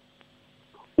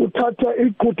uthatha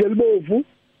iqhude elibovu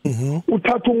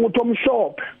uthatha umuthi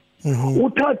omhlophe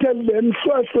uthathe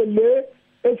lemhlwehlwe le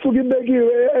esuka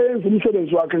ibekiwe eyenza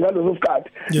umsebenzi wakhe ngaleso sikhathi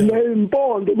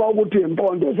neimpondo mawukuthi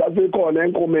impondo zazikhona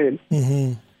enkomeni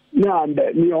nihambe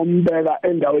niyombeka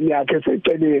endaweni yakhe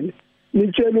eseceleni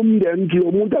nitshela umndeni ukuthi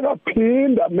lo muntu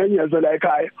akaphinda amenyezela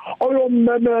ekhaya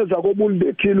oyommemeza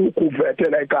kobulethile ukuvethe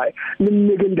la ekhaya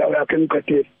nimnike indawo yakhe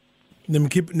enqedile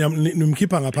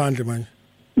nimkhipha ngaphandle manje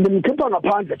nimkhipha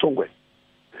ngaphandle Thongweni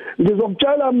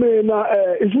ngizokutshela mina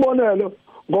isibonelo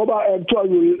ngoba kuthiwa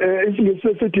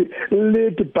isingisi sithi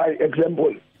lead by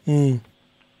example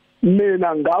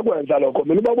mina ngakwenza lokho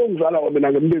mina ubaba ongizala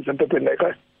mina ngimbiza empepeni la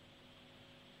ekhaya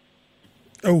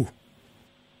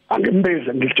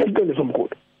angimbize ngitshela iqiniso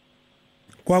omkhulu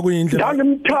kwakuyindlela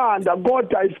ngimthanda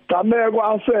kodwa isigameko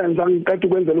asenza ngiqeda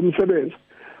ukwenzela umsebenzi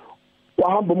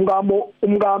wahamba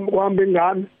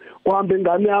umkami kuhamba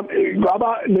ingane yami ngaba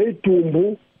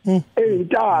nezidumbu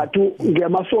ezintathu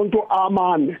ngemasonto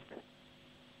amane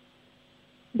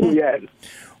uyena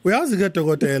uyazi ke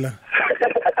dokotela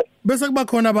bese kuba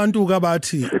khona abantu ke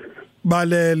abathi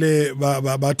balele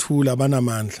bathula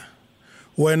banamandla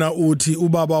wena uthi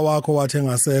ubaba wakho wathi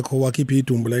engasekho wakhipha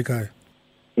idumbu la ekhaya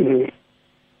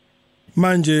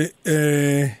manje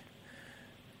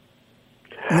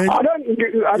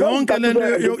yonke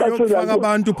lento yokufaka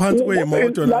abantu phansi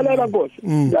kweemoto lalela Nkosi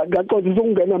ngaqothisa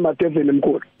ukungena emadeveni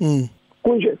emkhulu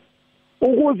kunje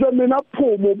ukuze mina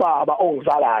aphume ubaba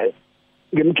ongizalayo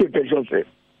ngimkhiphe Joseph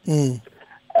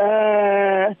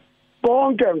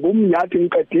bonke ngumnyadi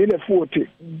ngiqedile futhi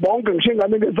bonke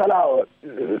ngishingane ngezalayo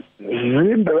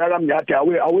zimbe kaMnyadi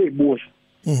aweyibuza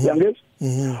yangizwa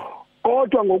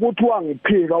kodwa ngokuthi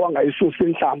wangiphika wangayisusa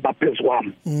inhlamba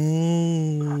phezukwami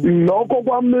lokho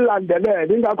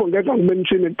kwamlandelela ingakho ngeke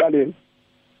ngimenshini eqaleni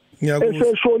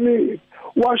eseshonile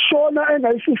washona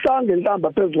engayisusanga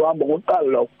inhlamba phezukwami ngokuqala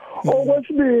lokho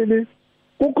okwesibili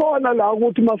kukhona la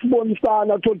ukuthi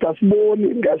masibonisana thoda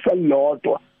siboni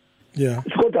ngeselodwa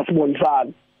sikodwa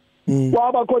sibonisana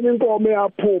kwaba khona inkomo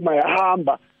yaphuma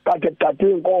yahamba kade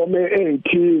inkomo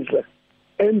ezithize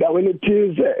endaweni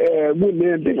ethize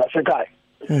kunempi ngasekhaya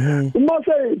uma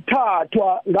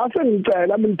seyithathwa ngase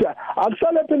ngicela mina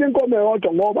akusale phela inkomo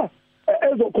yodwa ngoba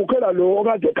ezokhokhela lo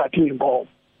okade gathi inkomo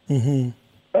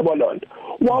yabo lonto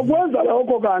wakwenza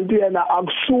lokho kanti yena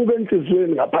akusuka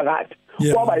enhlizweni ngaphakathi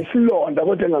kwaba isilonda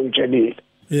kodwa engangitshelile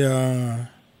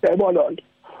yabo lonto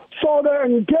so ke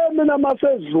ngithe mina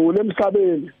masezulu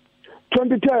emhlabeni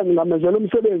 2010 ngamenzela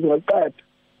umsebenzi ngaqeda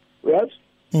yes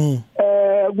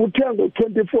kuthe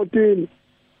ngo2014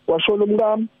 washona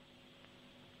umkami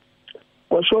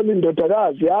washona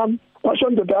indodakazi yami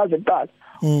washona indodakazi eqala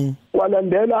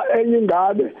walandela enye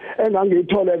ingane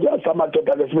engangiyithole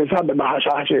kwasamadoda lesihambe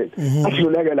mahashasheni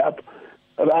asidluleke lapho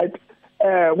right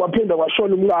kwaphinda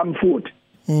kwashona umkami futhi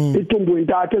itumbu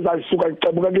intathu ezasuka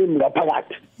icebuka kimi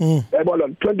ngaphakathi yabona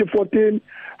 2014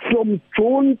 from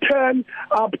June 10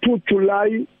 up to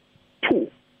July 2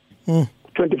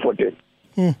 2014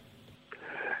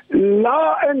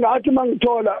 la engathi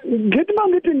mangithola ngithi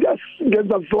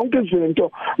ngenza zonke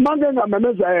izinto manje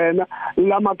ngamemeza yena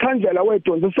lamakhandlela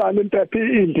wedonsisana impephi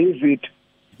indizithi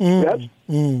yes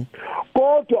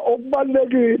kodwa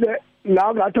okubalekile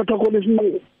la ngathatha khona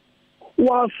isinqumo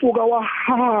wasuka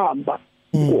wahamba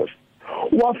Nkosi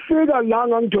wafika la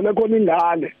ngangithole khona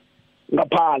ingane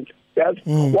ngaphandle yes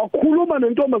wakhuluma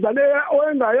nentombazane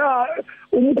oyengaya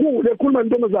umkhulu ekhuluma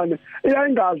nentombazane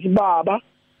eyayingazi baba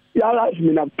yalazi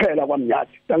mina kuphela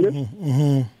kwaMnyadi dange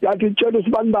yathi tshela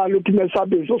usibanibani uthi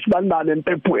mesabizo usibanibani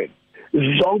empephweni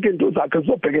zonke into zakhe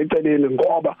zobheka eceleni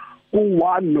ngoba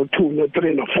ku1 no2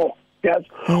 no3 no4 yes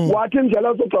wathi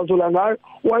indlela zokucazula ngayo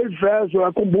wayiveza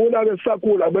yakhumbula ke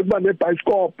sakhula bekuba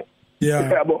nebiscope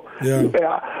yabo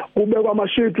kube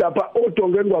kwamashit lapha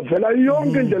odongeni kwavela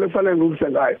yonke indlela efanele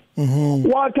ngikuse ngayo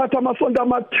wathatha amasonto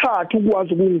amathathu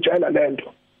ukwazi ukungitshela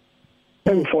lento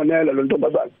engifonela lo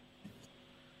ntombazana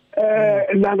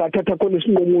la ngathatha khona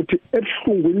isinqumo uthi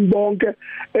ebuhlungwini bonke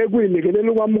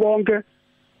ekuyinikelele kwami konke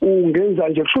ungenza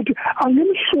nje kushuthi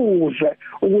angimhluze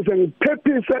ukuze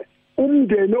ngiphephise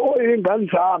umndeni oyingane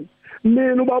zami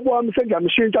mina ubaba wami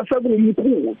sengiyamshintsha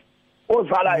sekungumkhulu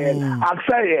ozala yena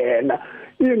akusayena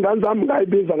ingane zami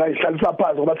ngayibiza ngayihlalisa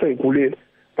phansi ngoba seyikhulile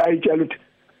ngayitshela ukuthi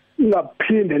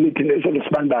ngaphinde nithi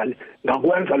nesibandane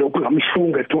ngakwenza lokhu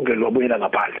ngamhlunga ethungeni lobuyela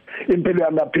ngaphandle impilo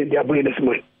yami yaphinde yabuyela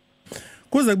esimweni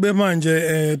kuze kube manje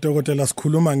dokotela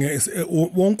sikhuluma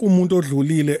wonke umuntu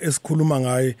odlulile esikhuluma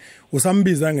ngaye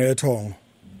usambiza ngethongo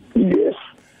yes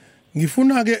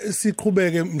ngifuna ke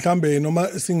siqhubeke mhlambe noma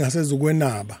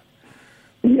singasezukwenaba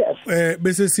yes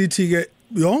bese sithi ke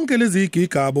yonke lezi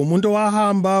igigaba umuntu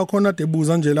owahamba khona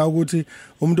debuza nje la ukuthi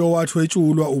umuntu owathi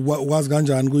wetshulwa ukwazi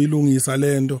kanjani kuyilungisa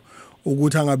lento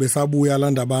ukuthi angabe sabuya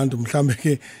landa abantu mhlambe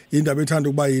ke indaba ethanda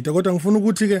ukuba yide kodwa ngifuna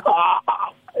ukuthi ke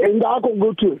engakho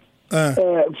ukuthi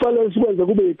kufanele sikwenze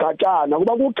kube igatshana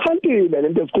kuba kuchantile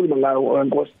lento esikhuluma ngayo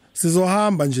Nkosi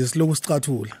sizohamba nje siloku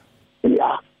sicathula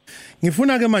yeah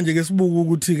ngifuna ke manje ke sibuke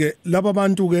ukuthi ke laba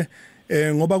abantu ke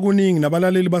ngoba kuningi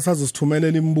nabalaleli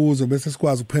basazosithumelela imibuzo bese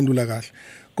sikwazi ukuphendula kahle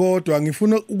kodwa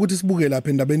ngifuna ukuthi sibuke lapha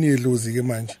endabeni yedlozi ke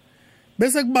manje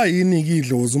bese kuba yini ke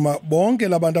idlozi uma bonke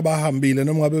labantu abahambile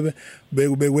noma ngabe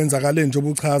bekwenzakala nje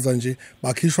obuchaza nje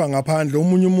bakhishwa ngaphandle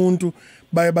omunye umuntu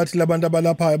baye bathi labantu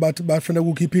abalapha bathi bafuna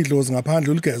ukukhipha idlozi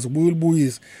ngaphandle uligeze ubuye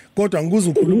ulibuyise kodwa ngikuze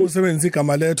ukhuluma usebenzisa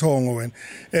igama lethongo wena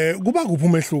kuba kuphi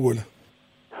umehluko la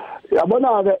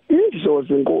yabona ke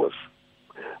idlozi inkosi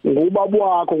ngubaba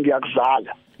wakho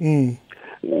ngiyakuzala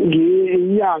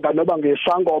ngiyinyanga noba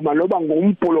ngesangoma noba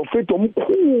ngumbhulofidi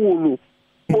omkhulu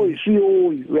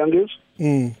oyisiyoyi uyangizwa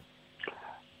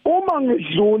uma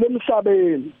ngidlula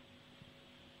emhlabeni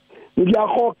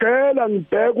ngiyahogela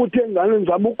ngibheke ukuthi enganeni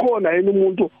zami ukhona yini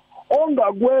umuntu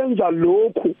ongakwenza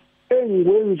lokhu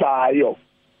engikwenzayo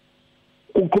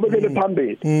uqhubekele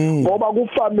phambili ngoba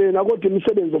kufamena kodwa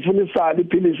imisebenzi ufuna isali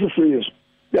iphilisa isizwe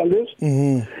uyangizwa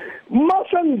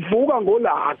mase ngivuka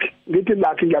ngolakhi ngithi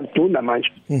lakhi ngiyakudunda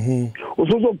manje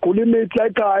usuzogqula imithi la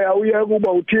ekhaya uye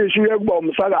kuba uthisha uye kuba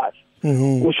umsakazi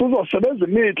usuzosebenza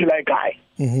imithi la ekhaya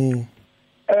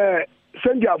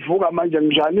sengiyavuka manje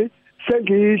njani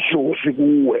sengiyidlozi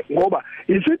kuwe ngoba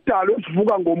isidalo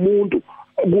esivuka ngomuntu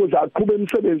ukuze aqhube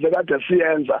imisebenzi kade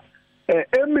siyenza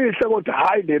emihle kodwa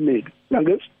hayi lemibi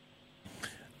ngangizwa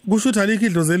kusho ukuthi alikho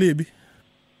idlozi elibi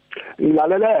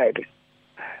ngilaleleke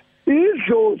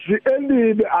idlozi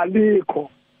elibi alikho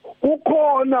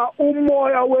ukhona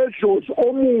umoya wedlozi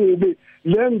omubi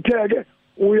lengitheke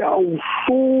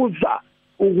uyawuhluza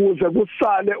ukuze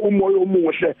kusale umoya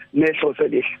omuhle nehloso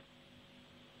elihle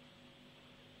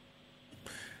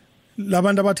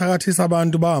labantu abathakathisa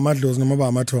abantu bahamadlozi noma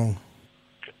bahamathongo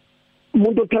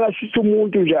umuntu othakathisa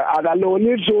umuntu nje akalona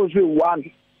idlozi 1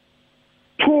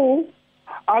 2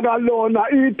 akalona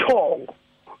ithongo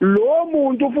lo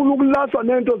muntu ufuna ukulahla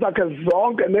nento zakhe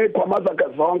zonke nezigwama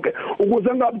zakhe zonke ukuze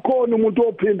ngabukhona umuntu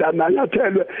ophinda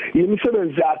nanyathelwe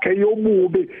imisebenzi yakhe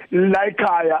yobubi la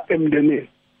ekhaya emndenini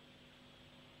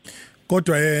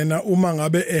kodwa yena uma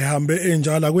ngabe ehambe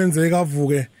enjalo akwenzeka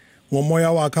avuke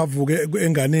ngomoya wakhe avuke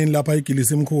enganeni lapha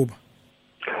igilisa imkhuba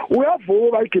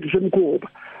uyavuka igilisa imkhuba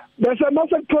bese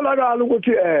mase kutholakala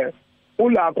ukuthi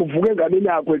ulakho uvuke enganeni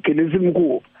yakho igilisa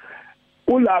imkhuba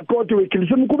ulakho kodwa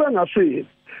igilisa imkhuba engasini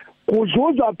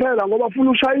kuzuza phela ngoba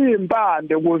ufuna ushaya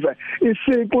impande ukuze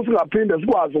isiqu singaphinde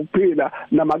sikwazi ukuphila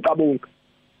namaqabunga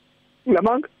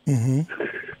lamanga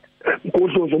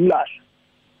kuzuza umlahla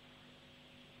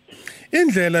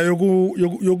indlela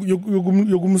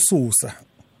yokumsusa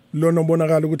lona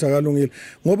ubonakala ukuthi akalungile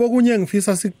ngoba kunye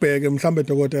ngifisa sikubheke mhlambe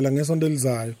dokotela ngesonto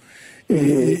elizayo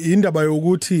indaba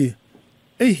yokuthi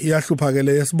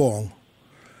iyahluphakele yesibongo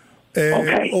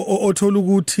othola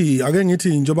ukuthi ake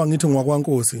ngithi njoba ngithi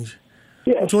ngwakwankosi nje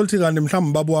uthola ukuthi kanti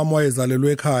mhlawumbe baba wami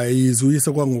wayezalelwe ekhaya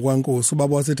izuyise kwangokwankosi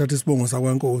ubaba wasethatha isibongo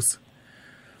sakwankosi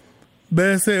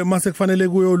bese mase kufanele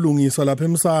kuyolungiswa lapha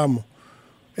emsamo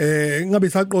ngabe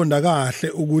saqonda kahle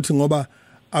ukuthi ngoba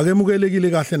akemukelekile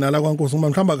kahle nala kwankosi uma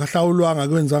mhlamba akahlawulwanga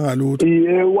kwenzanga lutho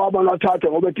waba ngathatha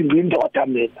ngoba ethi ngiyindoda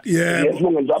mina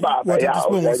yesibongo zababa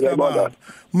ya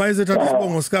mayize thatha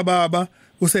isibongo sika baba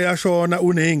useyashona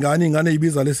ingane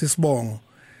eyibiza lesi sibongo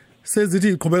sezithi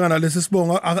iqhubeka nalesi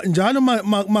sibongo njalo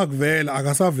makuvela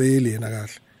akasaveli yena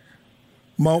kahle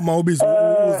mawubiza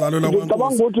uzalo la kwankosi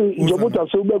ngicabanga ukuthi njengoba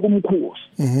asubeka umkhosi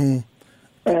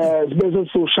sibese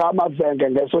soshaya amavenge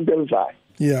ngesonto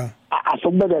elizayo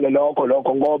asokubekele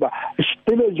lokho ngoba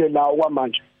sipile nje nawo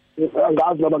kwamanje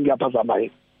angazi noba ngiyaphazama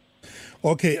yini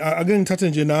okay ake ngithathe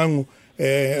nje nangu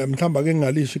mhlamba ake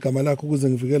ngingalisha igama lakho ukuze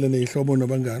ngivikele nezihlobo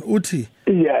nobangani uthi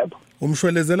yebo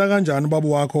umshwelezela kanjani ubaba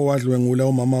wakho wadliwe ngula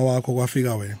umama wakho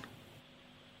kwafika wena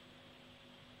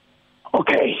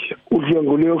okay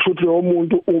udlwenguliwe kushuthi lo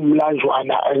muntu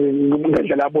umlanjwana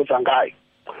ngendlela abuza ngayo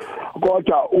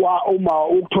kodwa uma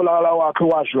ukutholakala wakhe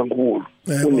wadlwengulu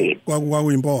kunini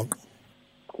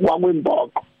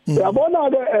kwakuyimpoqo uyabona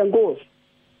ke enkosi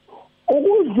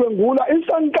ukudlwengula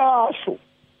isankaso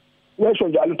wesho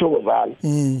njalo Thokozana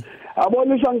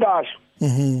abona isankaso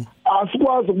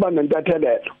asikwazi ukuba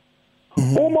nentathelelo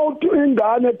uma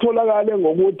ingane etholakale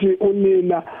ngokuthi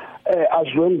unina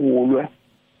adlwengulwe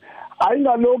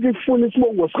ayingalokho ifuna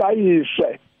isibongo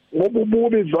sikayise ngoba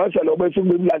ububi vese lo bese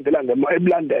kubilandela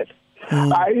ngemlandela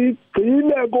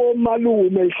ayigcine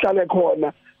komalume ihlale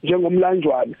khona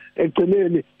njengomlanjwana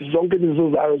egcineni zonke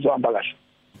izizuzayo zohamba kahle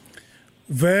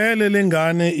vele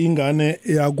lengane ingane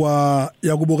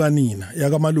yakubokanina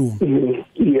yakamalume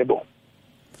yebo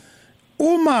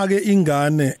uma ke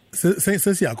ingane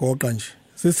sesiyagoqa nje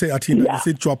sesiyathina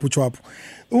sijwaphu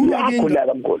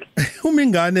uma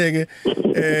ingane ke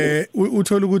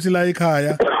uthola ukuthi la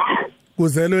ekhaya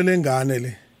kuzelwe lengane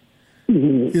le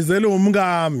izelwe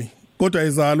umkami kodwa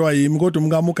izalwa yimi kodwa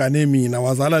umkami ugane mina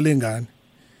wazala lengane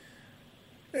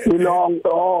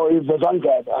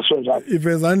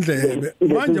ivezandlebe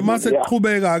manje mase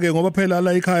kuqhubeka ke ngoba phela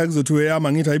la ekhaya kuzothi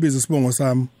uyama ngithi ayibiza isibongo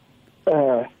sami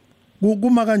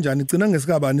kuma kanjani igcina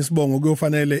ngesikabani isibongo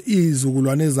kuyofanele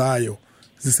izizukulwane zayo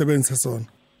zisebenzise sona?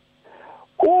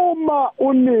 Uma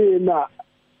unina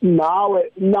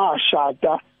nawe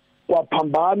nashada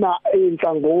waphambana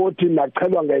inhlangothi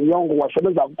nachelwa ngenyongo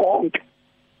wasebenza konke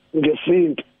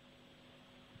ngesintu,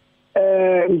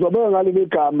 ngizobeka ngaleli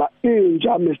gama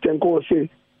inja Mr Nkosi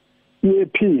ye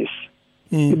peace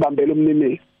ibambele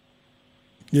umnini.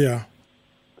 Yeah,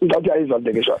 ngathi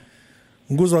ayizonke ngisho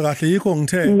ngikuzwa kahle yikho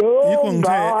ngithe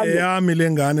eyami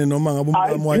lengane noma ngabe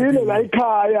umntwana wakhe ayile la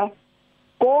ekhaya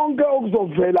konke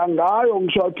okuzovela ngayo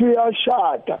ngisho ukuthi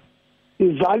uyashada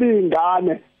izala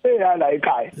ingane eyala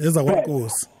ekhaya eza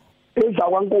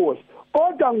kwaNkosi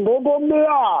kodwa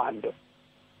ngokomlando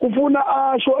kufuna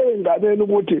asho enganeni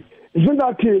ukuthi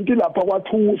zingathinti lapha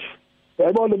kwaThusi,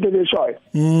 yayibona into leshayo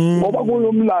ngoba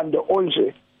kuyumlando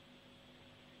onje.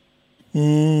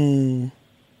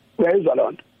 Uyayizwa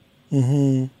lonto?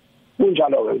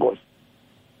 Kunjalo ke Nkosi.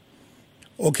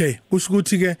 Okay, kusho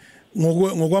ukuthi ke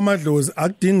ngokwamadlozi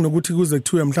akudingi nokuthi kuze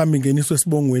kuthiwe mhlawumbe ingeniswe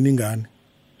esibongweni ingane.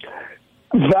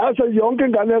 Vase yonke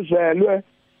ingane ezelwe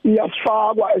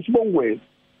iyafakwa esibongweni.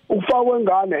 Ukufakwa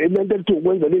ingane ilento ethi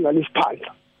ukwenzela ingane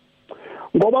isiphandla.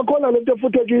 Ngoba khona lento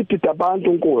futhi ekidida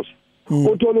abantu Nkosi.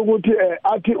 Uthola ukuthi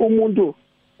athi umuntu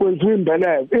kwenziwa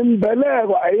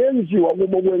imbeleko ayenziwa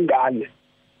kubo kwengane.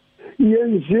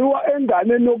 Yenziwa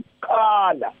enganeni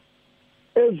yokuqala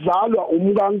ezalwa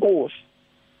umkaNkosi.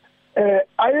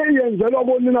 Ayenzelwa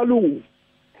bonina lungu.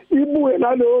 Ibuye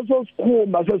naleso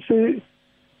sikhumba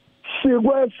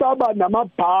sikwesaba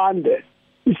namabhande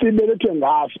isibelethwe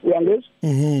ngaso, uyangizwa?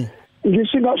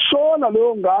 Ngishingashona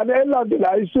leyo ngane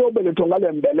elandelayo isiyobelethwa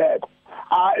ngalembeleko.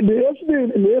 Lesibili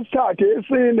nesithathu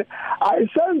esine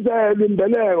ayisenzelwe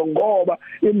imbeleko ngoba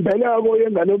imbeleko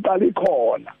yengane yokuqala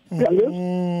ikhona, uyangizwa?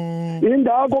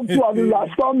 Ingakho kuthiwa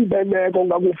lasambeleko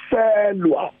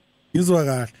ngakufelwa. Izwa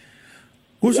kahle.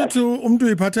 Kusho ukuthi umuntu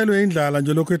uyiphathelwe indlala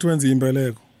nje lokho etwenza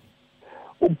imbeleko.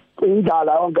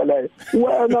 Indlala yonke leyo.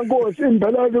 Wena Nkosi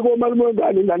imbeleko komalume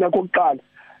ngane ingane yakho kuqala.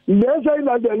 Lesa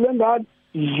ilandele ngane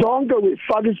zonke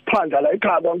uyifaka isiphandla la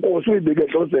ekhaya kwaNkosi uyibike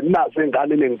edlozeni nazo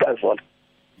ingane nengikazona.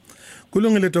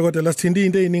 Kulungile dokotela, sithinde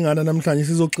into eyiningana namhlanje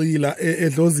sizoxila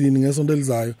edlozini ngesonto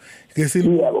elizayo. Ke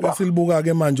silibuka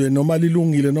ke manje noma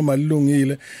lilungile noma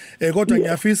lilungile. Kodwa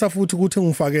ngiyafisa futhi ukuthi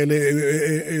ngifakele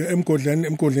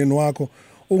emgodleni wakho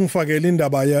ungifakele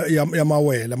indaba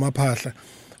yamawela amaphahla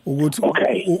ukuthi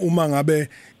uma ngabe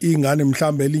ingane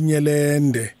mhlambe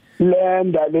elinyelende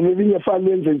lenda lelinye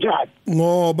fanele lenze njani,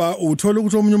 ngoba uthola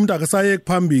ukuthi omunye umuntu akasaye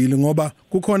kuphambili ngoba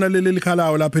kukhona leli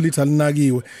likhalayo lapha elithi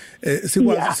alinakiwe.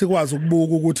 Sikwazi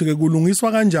ukubuka ukuthi ke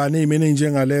kulungiswa kanjani ezimene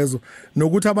njengalezo,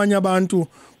 nokuthi abanye abantu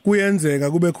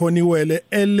kuyenzeka kube khona iwele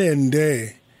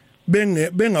elende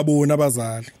bengaboni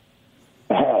abazali.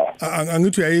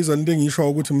 Angithi uyayizwa into engisho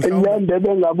ukuthi mhlawumbe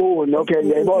bengaboni. Okay,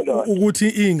 ngiyayibona ukuthi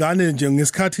izingane nje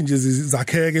ngesikhathi nje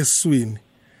zakheke esiswini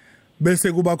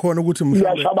bese kuba khona ukuthi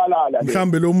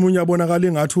mhlambe lo munye abonakala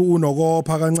engathi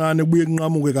unokopha kancane kubuye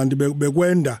kunqamuke kanti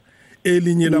bekwenda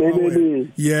elinye lamawele.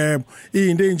 Yebo,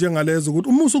 into enjengalezo ukuthi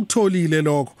uma usukutholile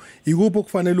lokho ikuphi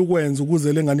okufanele ukwenza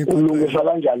ukuze lengane ulungisa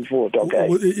kanjani futhi.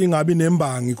 Okay, ingabi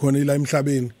nembangi khona la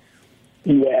emhlabeni.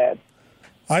 Yebo.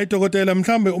 Hayi dokotela,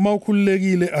 mhlambe uma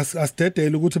ukhululekile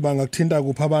asidedele ukuthi bangakuthinta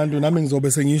kuphi abantu, nami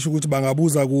ngizobe sengisho ukuthi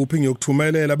bangabuza kuphi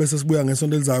ngiyokuthumelela bese sibuya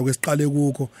ngesonto elizayo ke siqale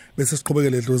kukho bese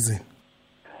siqhubekele edlozini.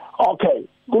 Okay,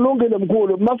 kulungile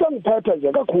mkhulu, mase ngiphethe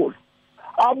nje kakhulu.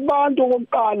 Abantu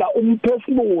kokuqala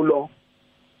umphefumulo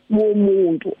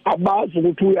womuntu abazi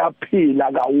ukuthi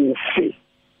uyaphila kawufi.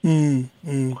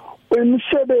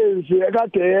 Imisebenzi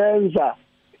ekade yenza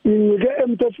inike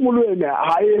emphefumulweni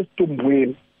hayi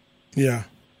esidumbwini. Yeah.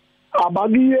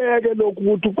 Abakiyeke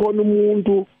lokuthi ukhona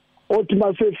umuntu othi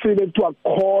masefile kuthiwa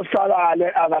khohlakale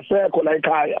akasekho la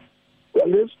ekhaya.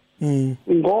 Uyangizwa?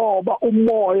 Ngoba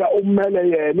umoya umele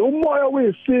yena, umoya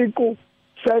uyisiqu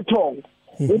sethongo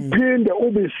uphinde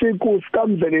ube isiqu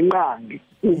sikamvele nqangi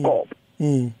ugobo.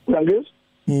 Uyangizwa?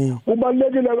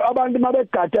 Kubalekile abantu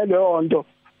mabegade leyo nto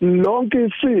lonke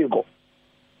isiko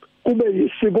kube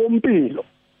yisiko impilo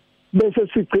bese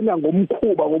sigcina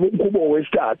ngomkhuba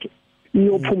wesithathu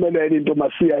iyophumelela into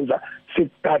masiyenza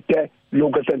sigade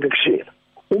lokho esengikushila.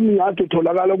 Umnyadi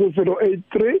utholakala ku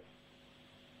 083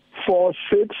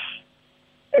 46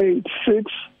 86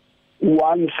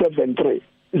 173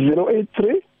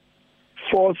 083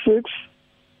 46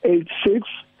 86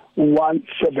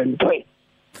 173.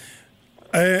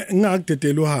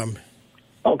 Ngakudedela uhambe.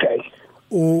 Okay.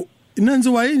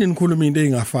 Nanziwa yini nikhuluma into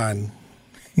engafani?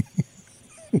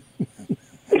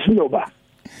 Isinoba.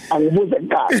 Angibuze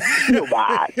ngani?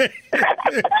 Isinoba.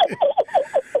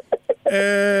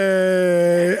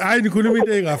 Hayi nikhuluma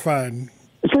into engafani.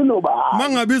 Sinoba.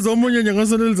 Mangabiza omunye nje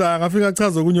ngesonto elizayo ngafika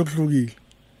achaza okunye okuhlukile.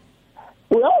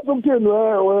 Uyazi ukuthini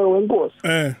wenkosi?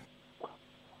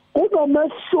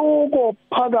 Kunomehluko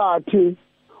phakathi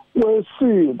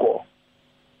wesiko.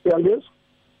 Uyangizwa?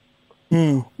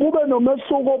 Kube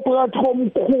nomehluko phakathi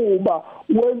komkhuba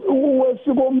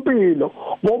wesikompilo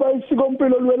ngoba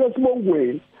isikompilo liwele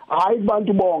sibongweni hayi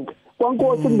kubantu bonke.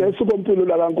 Kwankosi kunesikompilo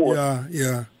la kaNkosi.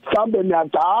 Yeah. Mhlambe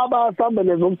niyagaba, mhlambe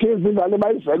nezokuthiza ingane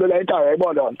bayizelo la ekhaya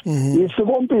yayibona lona.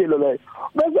 Isikompilo leyo.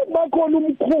 Bese kubakhona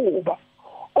umkhuba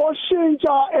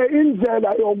oshintsha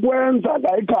indlela yokwenza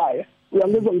la ekhaya.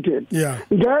 Uyangizwa ngithini?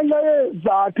 Ngenxa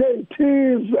yezathu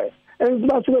ezithize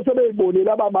ezibasuke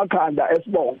sebeyibonile abamakhanda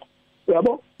esibongo.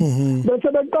 Yabo?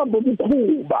 Bese beqamba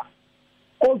umkhuba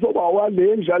ozoba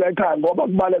wale njalo ekhaya ngoba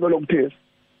kubaleke lokuthiza.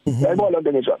 Yayibona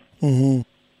into ngisho.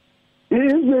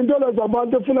 Izinto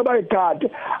lezabantu efuna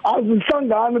bayigade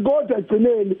azihlangani kodwa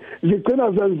egcineni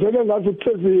zigcina zenzeke ngathi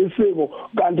kuphezulu isiko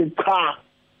kanti cha.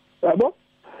 Yabo?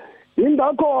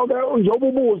 Ingakho ke njengoba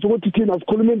ubuza ukuthi thina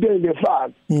sikhuluma into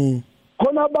engefani.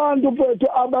 Khona abantu bethu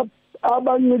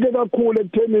abanike kakhulu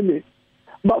ekuthenini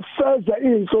bafeza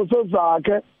inhloso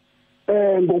zakhe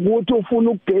ngokuthi ufuna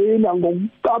ukugeyina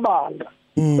ngokucabanga.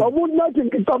 Ngoba nathi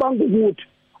ngicabanga ukuthi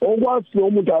okwazi lo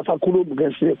muntu asakhuluma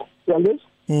ngesiko. Uyangizwa?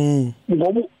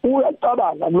 Ngoba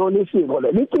uyacabanga kulona isiko le.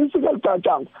 Isiko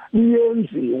elicatshanga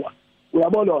liyenziwa.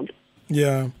 Uyabona lonto?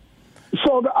 Yeah.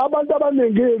 So abantu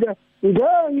abaningi ke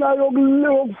ngenxa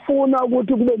yokufuna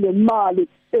ukuthi kube nemali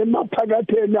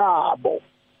emaphakatheni abo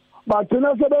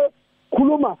bagcina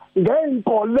sebekhuluma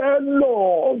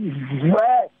ngeenkolelo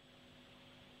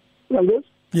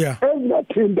yangizwa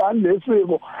ezingathindani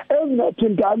nesiko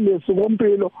ezingathindani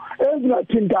nesikompilo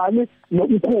ezingathindani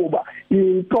nomkhuba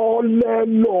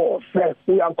inkolelo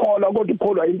uyakholwa kodwa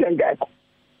ukholwa into engekho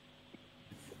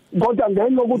kodwa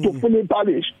ngenxa ukuthi ufuna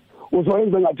ipalish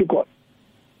uzoyenza ngathi khona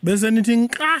bese nithi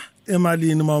nka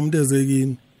emalini uma umuntu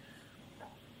ezekini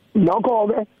lokho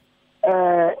ke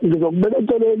ngizokubeka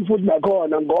eceleni futhi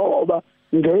nakhona ngoba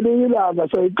ngelinye ilanga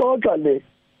sayixoxa le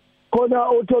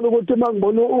khona uthola ukuthi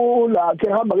mangibona ulakhe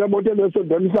ehamba ngemoto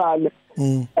esondemsane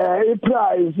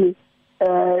iprice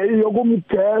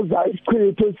yokumgeza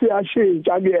isichitho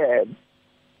siyashintsha kuyena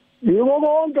yiko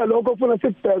konke lokho ufuna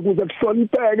sikubheke ukuze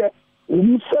kuhlonipheke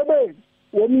umsebenzi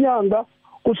womnyanga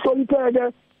kuhlonipheke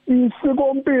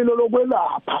isikompilo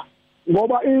lokwelapha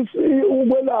ngoba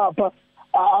ukwelapha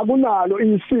akunalo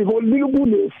isiko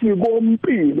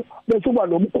likunesikompilo bese kuba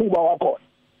nomkhuba wakhona.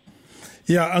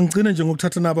 Angigcine nje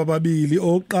ngokuthatha nabo ababili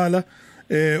oqala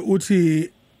uthi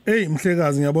hey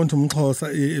mhlekazi ngiyabona ukuthi umXhosa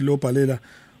lo bhalela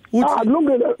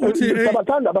uthi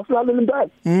abathanda abasilalela impela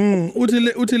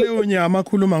uthi leyo nyama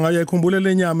akhuluma ngayo ikhumbule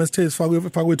lenyama esithe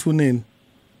sifakwe ethuneni.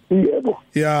 Yebo.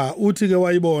 Uthi ke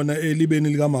wayibona elibeni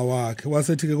likama wakhe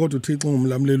wasethi ke kodwa uThixo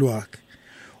ngumlamleli wakhe.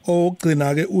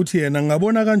 Okugcina ke uthi yena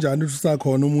ngabona kanjani ukuthi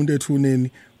usakhona umuntu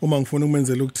ethuneni uma ngifuna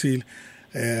ukumenzela ukuthile.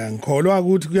 Ngikholwa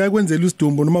ukuthi kuyakwenzela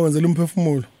isidumbu noma kwenzela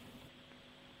umphefumulo.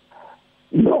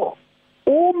 No.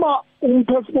 Uma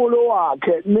umphefumulo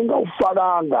wakhe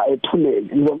ningawufakanga ethuneni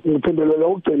ngiphendulela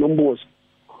ukugcina umbuzo.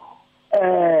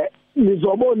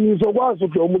 Nizokwazi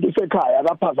ukuthi lo muntu usekhaya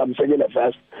akaphazamisekele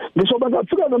first. Ngisho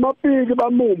bangafika namapiki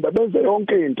bamumbe benze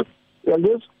yonke into.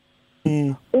 Uyangizwa?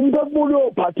 Umphefumulo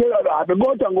ophatheka kabi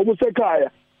kodwa ngoba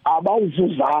usekhaya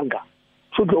abawuzuzanga.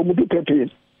 Futhi lo muntu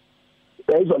uphephile.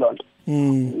 Uyayizwa lonto?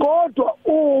 Kodwa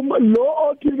lo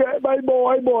othi ke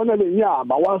bayibona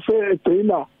lenyama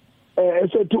wasegcina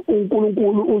esethi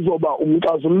uNkulunkulu uzoba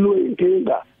umxazululo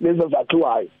wenkinga lezi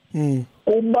zakhiwayo.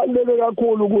 Kubaluleke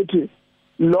kakhulu ukuthi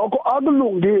lokho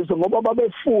akulungise ngoba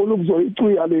babefuna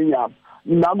ukuzoyicwiya lenyama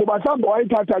nakuba mhlawumbe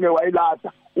wayithatha ke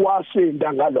wayilahla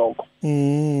wasinda ngalokho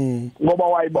ngoba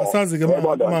wayibona asazi ke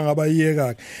mangaba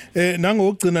iyeka ke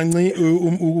nangokugcina nci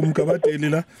umgabadeli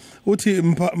la uthi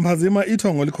mphazima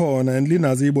ithongo likhona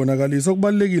linazi ibonakaliso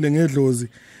okubalekile ngedlozi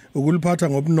ukuliphatha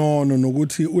ngobunono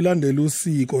nokuthi ulandele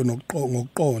usiko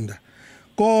ngokuqonda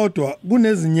kodwa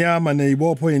kunezinyama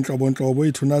nezibopho enhlobonhlobo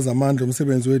ezithuna zamandla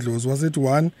umsebenzi wedlozi wasethi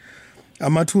 1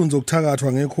 amathunzi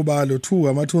okuthakathwa ngekhubalo 2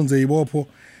 amathunzi ezibopho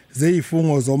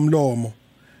zeyifungo zomlomo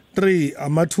 3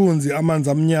 amathunzi amanzi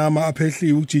amnyama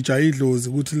aphehliwe ukujija idlozi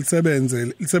ukuthi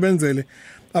lisebenzele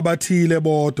abathile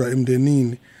bodwa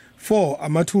emndenini 4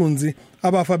 amathunzi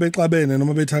abafa bexabene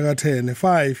noma bethakathene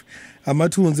 5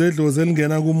 amathunzi edlozi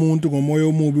elingena kumuntu ngomoya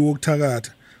omubi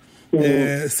wokuthakatha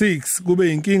 6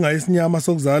 kube inkinga isinyama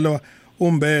sokuzalwa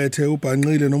umbethe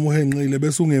ubhanqile noma uhenqile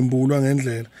bese ungembulwa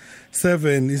ngendlela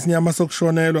 7 isinyama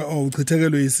sokushonelwa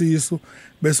uchithekelwe isisu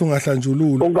bese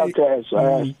ungahlanjululwa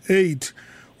 8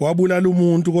 wabulala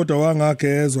umuntu kodwa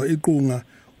wangagezwa iqunga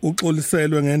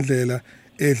uxoliselwe ngendlela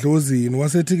edlozini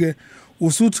wasethi ke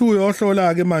usuthi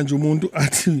uyohlola ke manje umuntu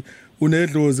athi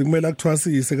unedlozi kumele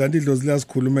akuthwasise kanti idlozi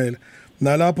liyasikhulumela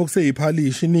nalapho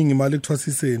kuseyiphalishi iningi imali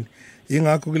ekuthwasiseni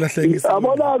ingakho kulahlekisa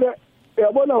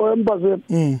yabona wembaze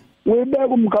uyibeka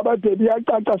umgabadeni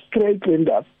iyacaca straight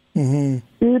ndaba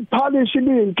iphalishi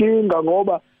liyinkinga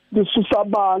ngoba lisusa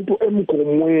abantu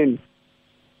emgomweni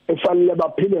efanele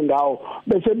baphile ngawo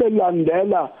bese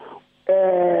belandela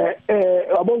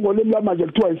abongolimi lamanje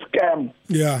kuthiwa iscam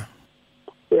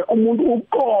umuntu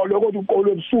uqolo kodwa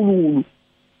uqolo ebusululu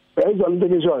yezwa into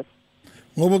ngisho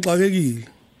ngoba uxakekile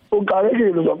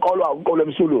uzoqolwa uqolo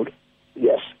ebusululu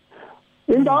yes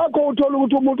ingakho uthola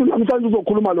ukuthi umuntu namhlanje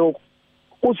uzokhuluma lokho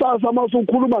kusasa mase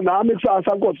ukhuluma nami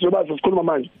kusasa Nkosi njengoba sesikhuluma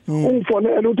manje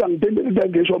ungifonela ukuthi angidinde into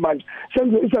engisho manje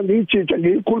sengizisa ngiyijije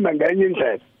ngiyikhuluma ngenye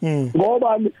indlela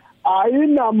ngoba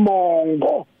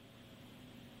ayinamongo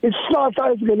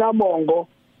isihlahla esingenamongo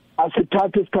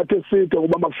asithathe isikhathi eside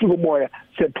ngoba makufika umoya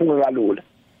sephunga kalula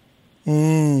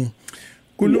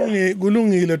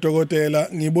kulungile dokotela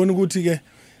ngibona ukuthi ke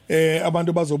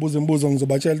abantu bazobuza imibuzo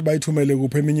ngizobatshela ukuthi bayithumele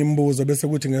kuphi eminye imibuzo bese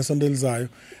kuthi ngesonto elizayo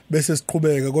bese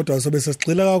siqhubeka kodwa sobe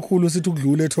sesigxila kakhulu sithi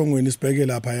ukudlula ethongweni sibheke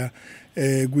lapha ya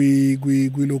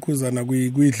kwilokhuzana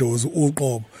kwidlozi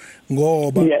uqobo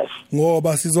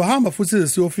ngoba sizohamba futhi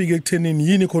siyofika ekuthenini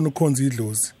yini khona ukukhonza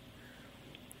idlozi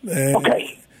okay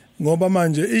ngoba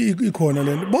manje ikhona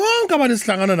lento bonke abantu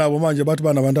sihlangana nabo manje bathi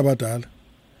banabantu abadala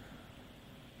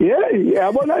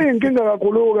yabona inkinga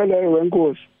kakhulu ke leyo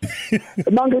wenkosi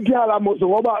mangithi yalamuzo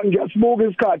ngoba ngiyasibuka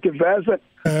isikhathi vese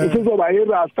sizoba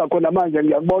irasta khona manje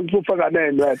ngiyakubona usufaka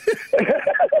nene wena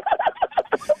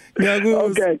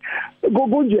okay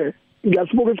kunje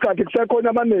ngiyasibuka isikhathi kusekhona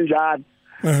amanenjana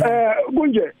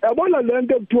kunje yabona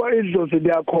lento ekuthiwa idlozi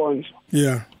liyakhonza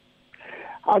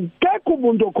akekho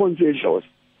umuntu okhonza idlozi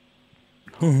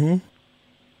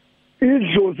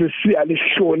idlozi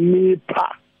siyalihlonipha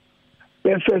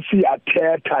bese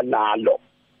siyathetha nalo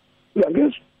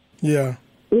uyangizwa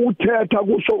uthetha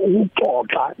kusho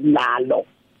ukuxoxa nalo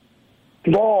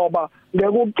ngoba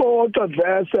ngekuxoxa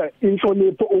vese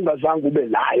inhlonipho ungazange ube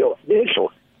nayo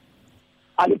nesho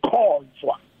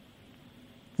alikhonzwa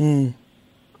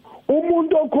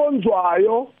umuntu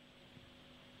okhonzwayo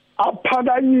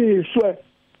aphakanyiswe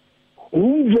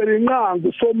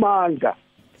umvelinqangu somandla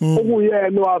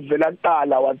okuyena wavela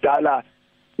kuqala wadala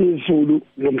izulu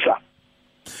nomhlaba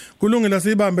kulungile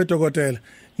sibambe dokotela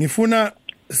ngifuna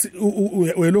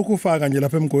welokhu ufaka nje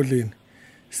lapha emgodleni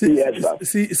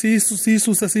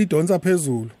sisusa sidonsa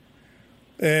phezulu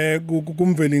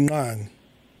kumvelinqangi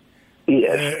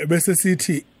bese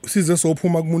sithi size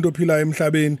sophuma kumuntu ophilayo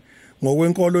emhlabeni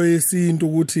ngokwenkolo yesintu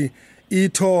ukuthi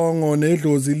ithongo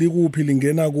nedlozi likuphi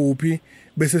lingena kuphi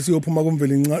bese siyophuma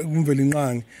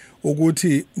kumvelinqangi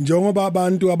ukuthi njengoba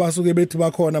abantu abasuke bethi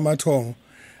bakhona amathongo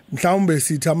mhlawumbe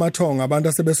sithi amathongo abantu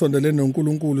asebesondelene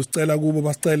noNkulunkulu sicela kubo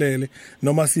basicelele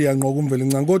noma siyanqoka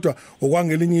umvelinqangi kodwa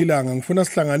okwangelinye ilanga ngifuna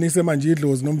sihlanganise manje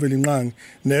idlozi nomvelinqangi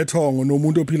nethongo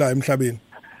nomuntu ophilayo emhlabeni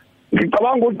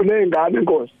ngicabanga ukuthi nezingane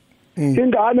Nkosi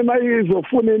ingane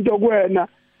mayizofuna into kuwena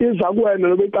iza kuwena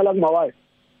lobe iqala kumawayo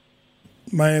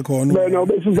maye khona wena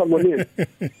obesiza ngonini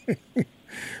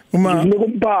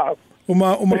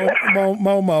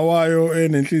uma wayo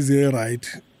enenhliziyo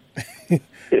eright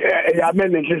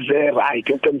yamene enhliziyo right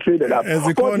uqinisile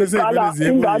lapho kodwa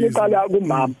ingane iqala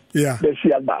kumama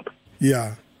besiya kubaba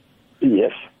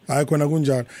yes hayi khona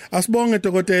kunjalo asibonge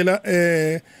dokotela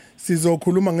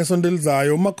sizokhuluma ngesonto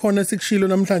elizayo uma khona sikushilo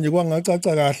namhlanje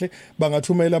kwangacaca kahle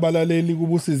bangathumela abalaleli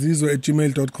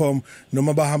kubusizizwe@gmail.com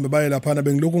noma bahambe baye lapha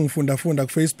bengilokhu ngifunda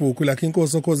ku Facebook Lucky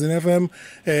Inkosi Khosini FM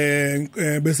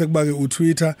bese kuba ke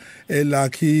uTwitter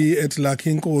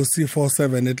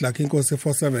lucky@luckyinkosi47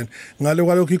 @luckyinkosi47 ngale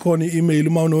kwalokho ikhona i-email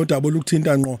uma unodaba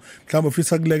olukuthinta ngqo mhlawumbe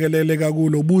ufisa kulekelele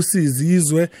kakulo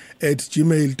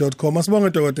busizizwe@gmail.com asibonge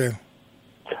dokotela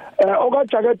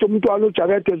okajakede umntwana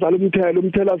ujakede ezala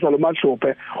umthela azala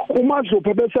umadluphe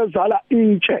umadluphe bese ezala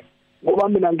itshe ngoba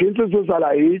mina nginsizwe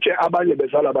ezala itshe abanye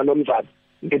bezala abanomzana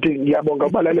ngithi ngiyabonga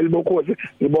kubalaleli bokhozi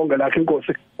ngibonge lakhe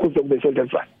inkosi kuze kube sonto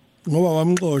elizayo ngoba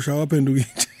wamxosha waphenduka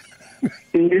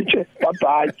itshe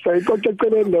bye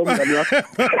sayixoxeceleni lo mngani wakho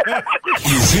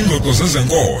izingxoxo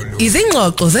zezenkolo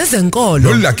Izingxoxo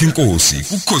zezenkolo Lucky Inkosi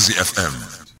kuKhosi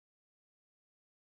FM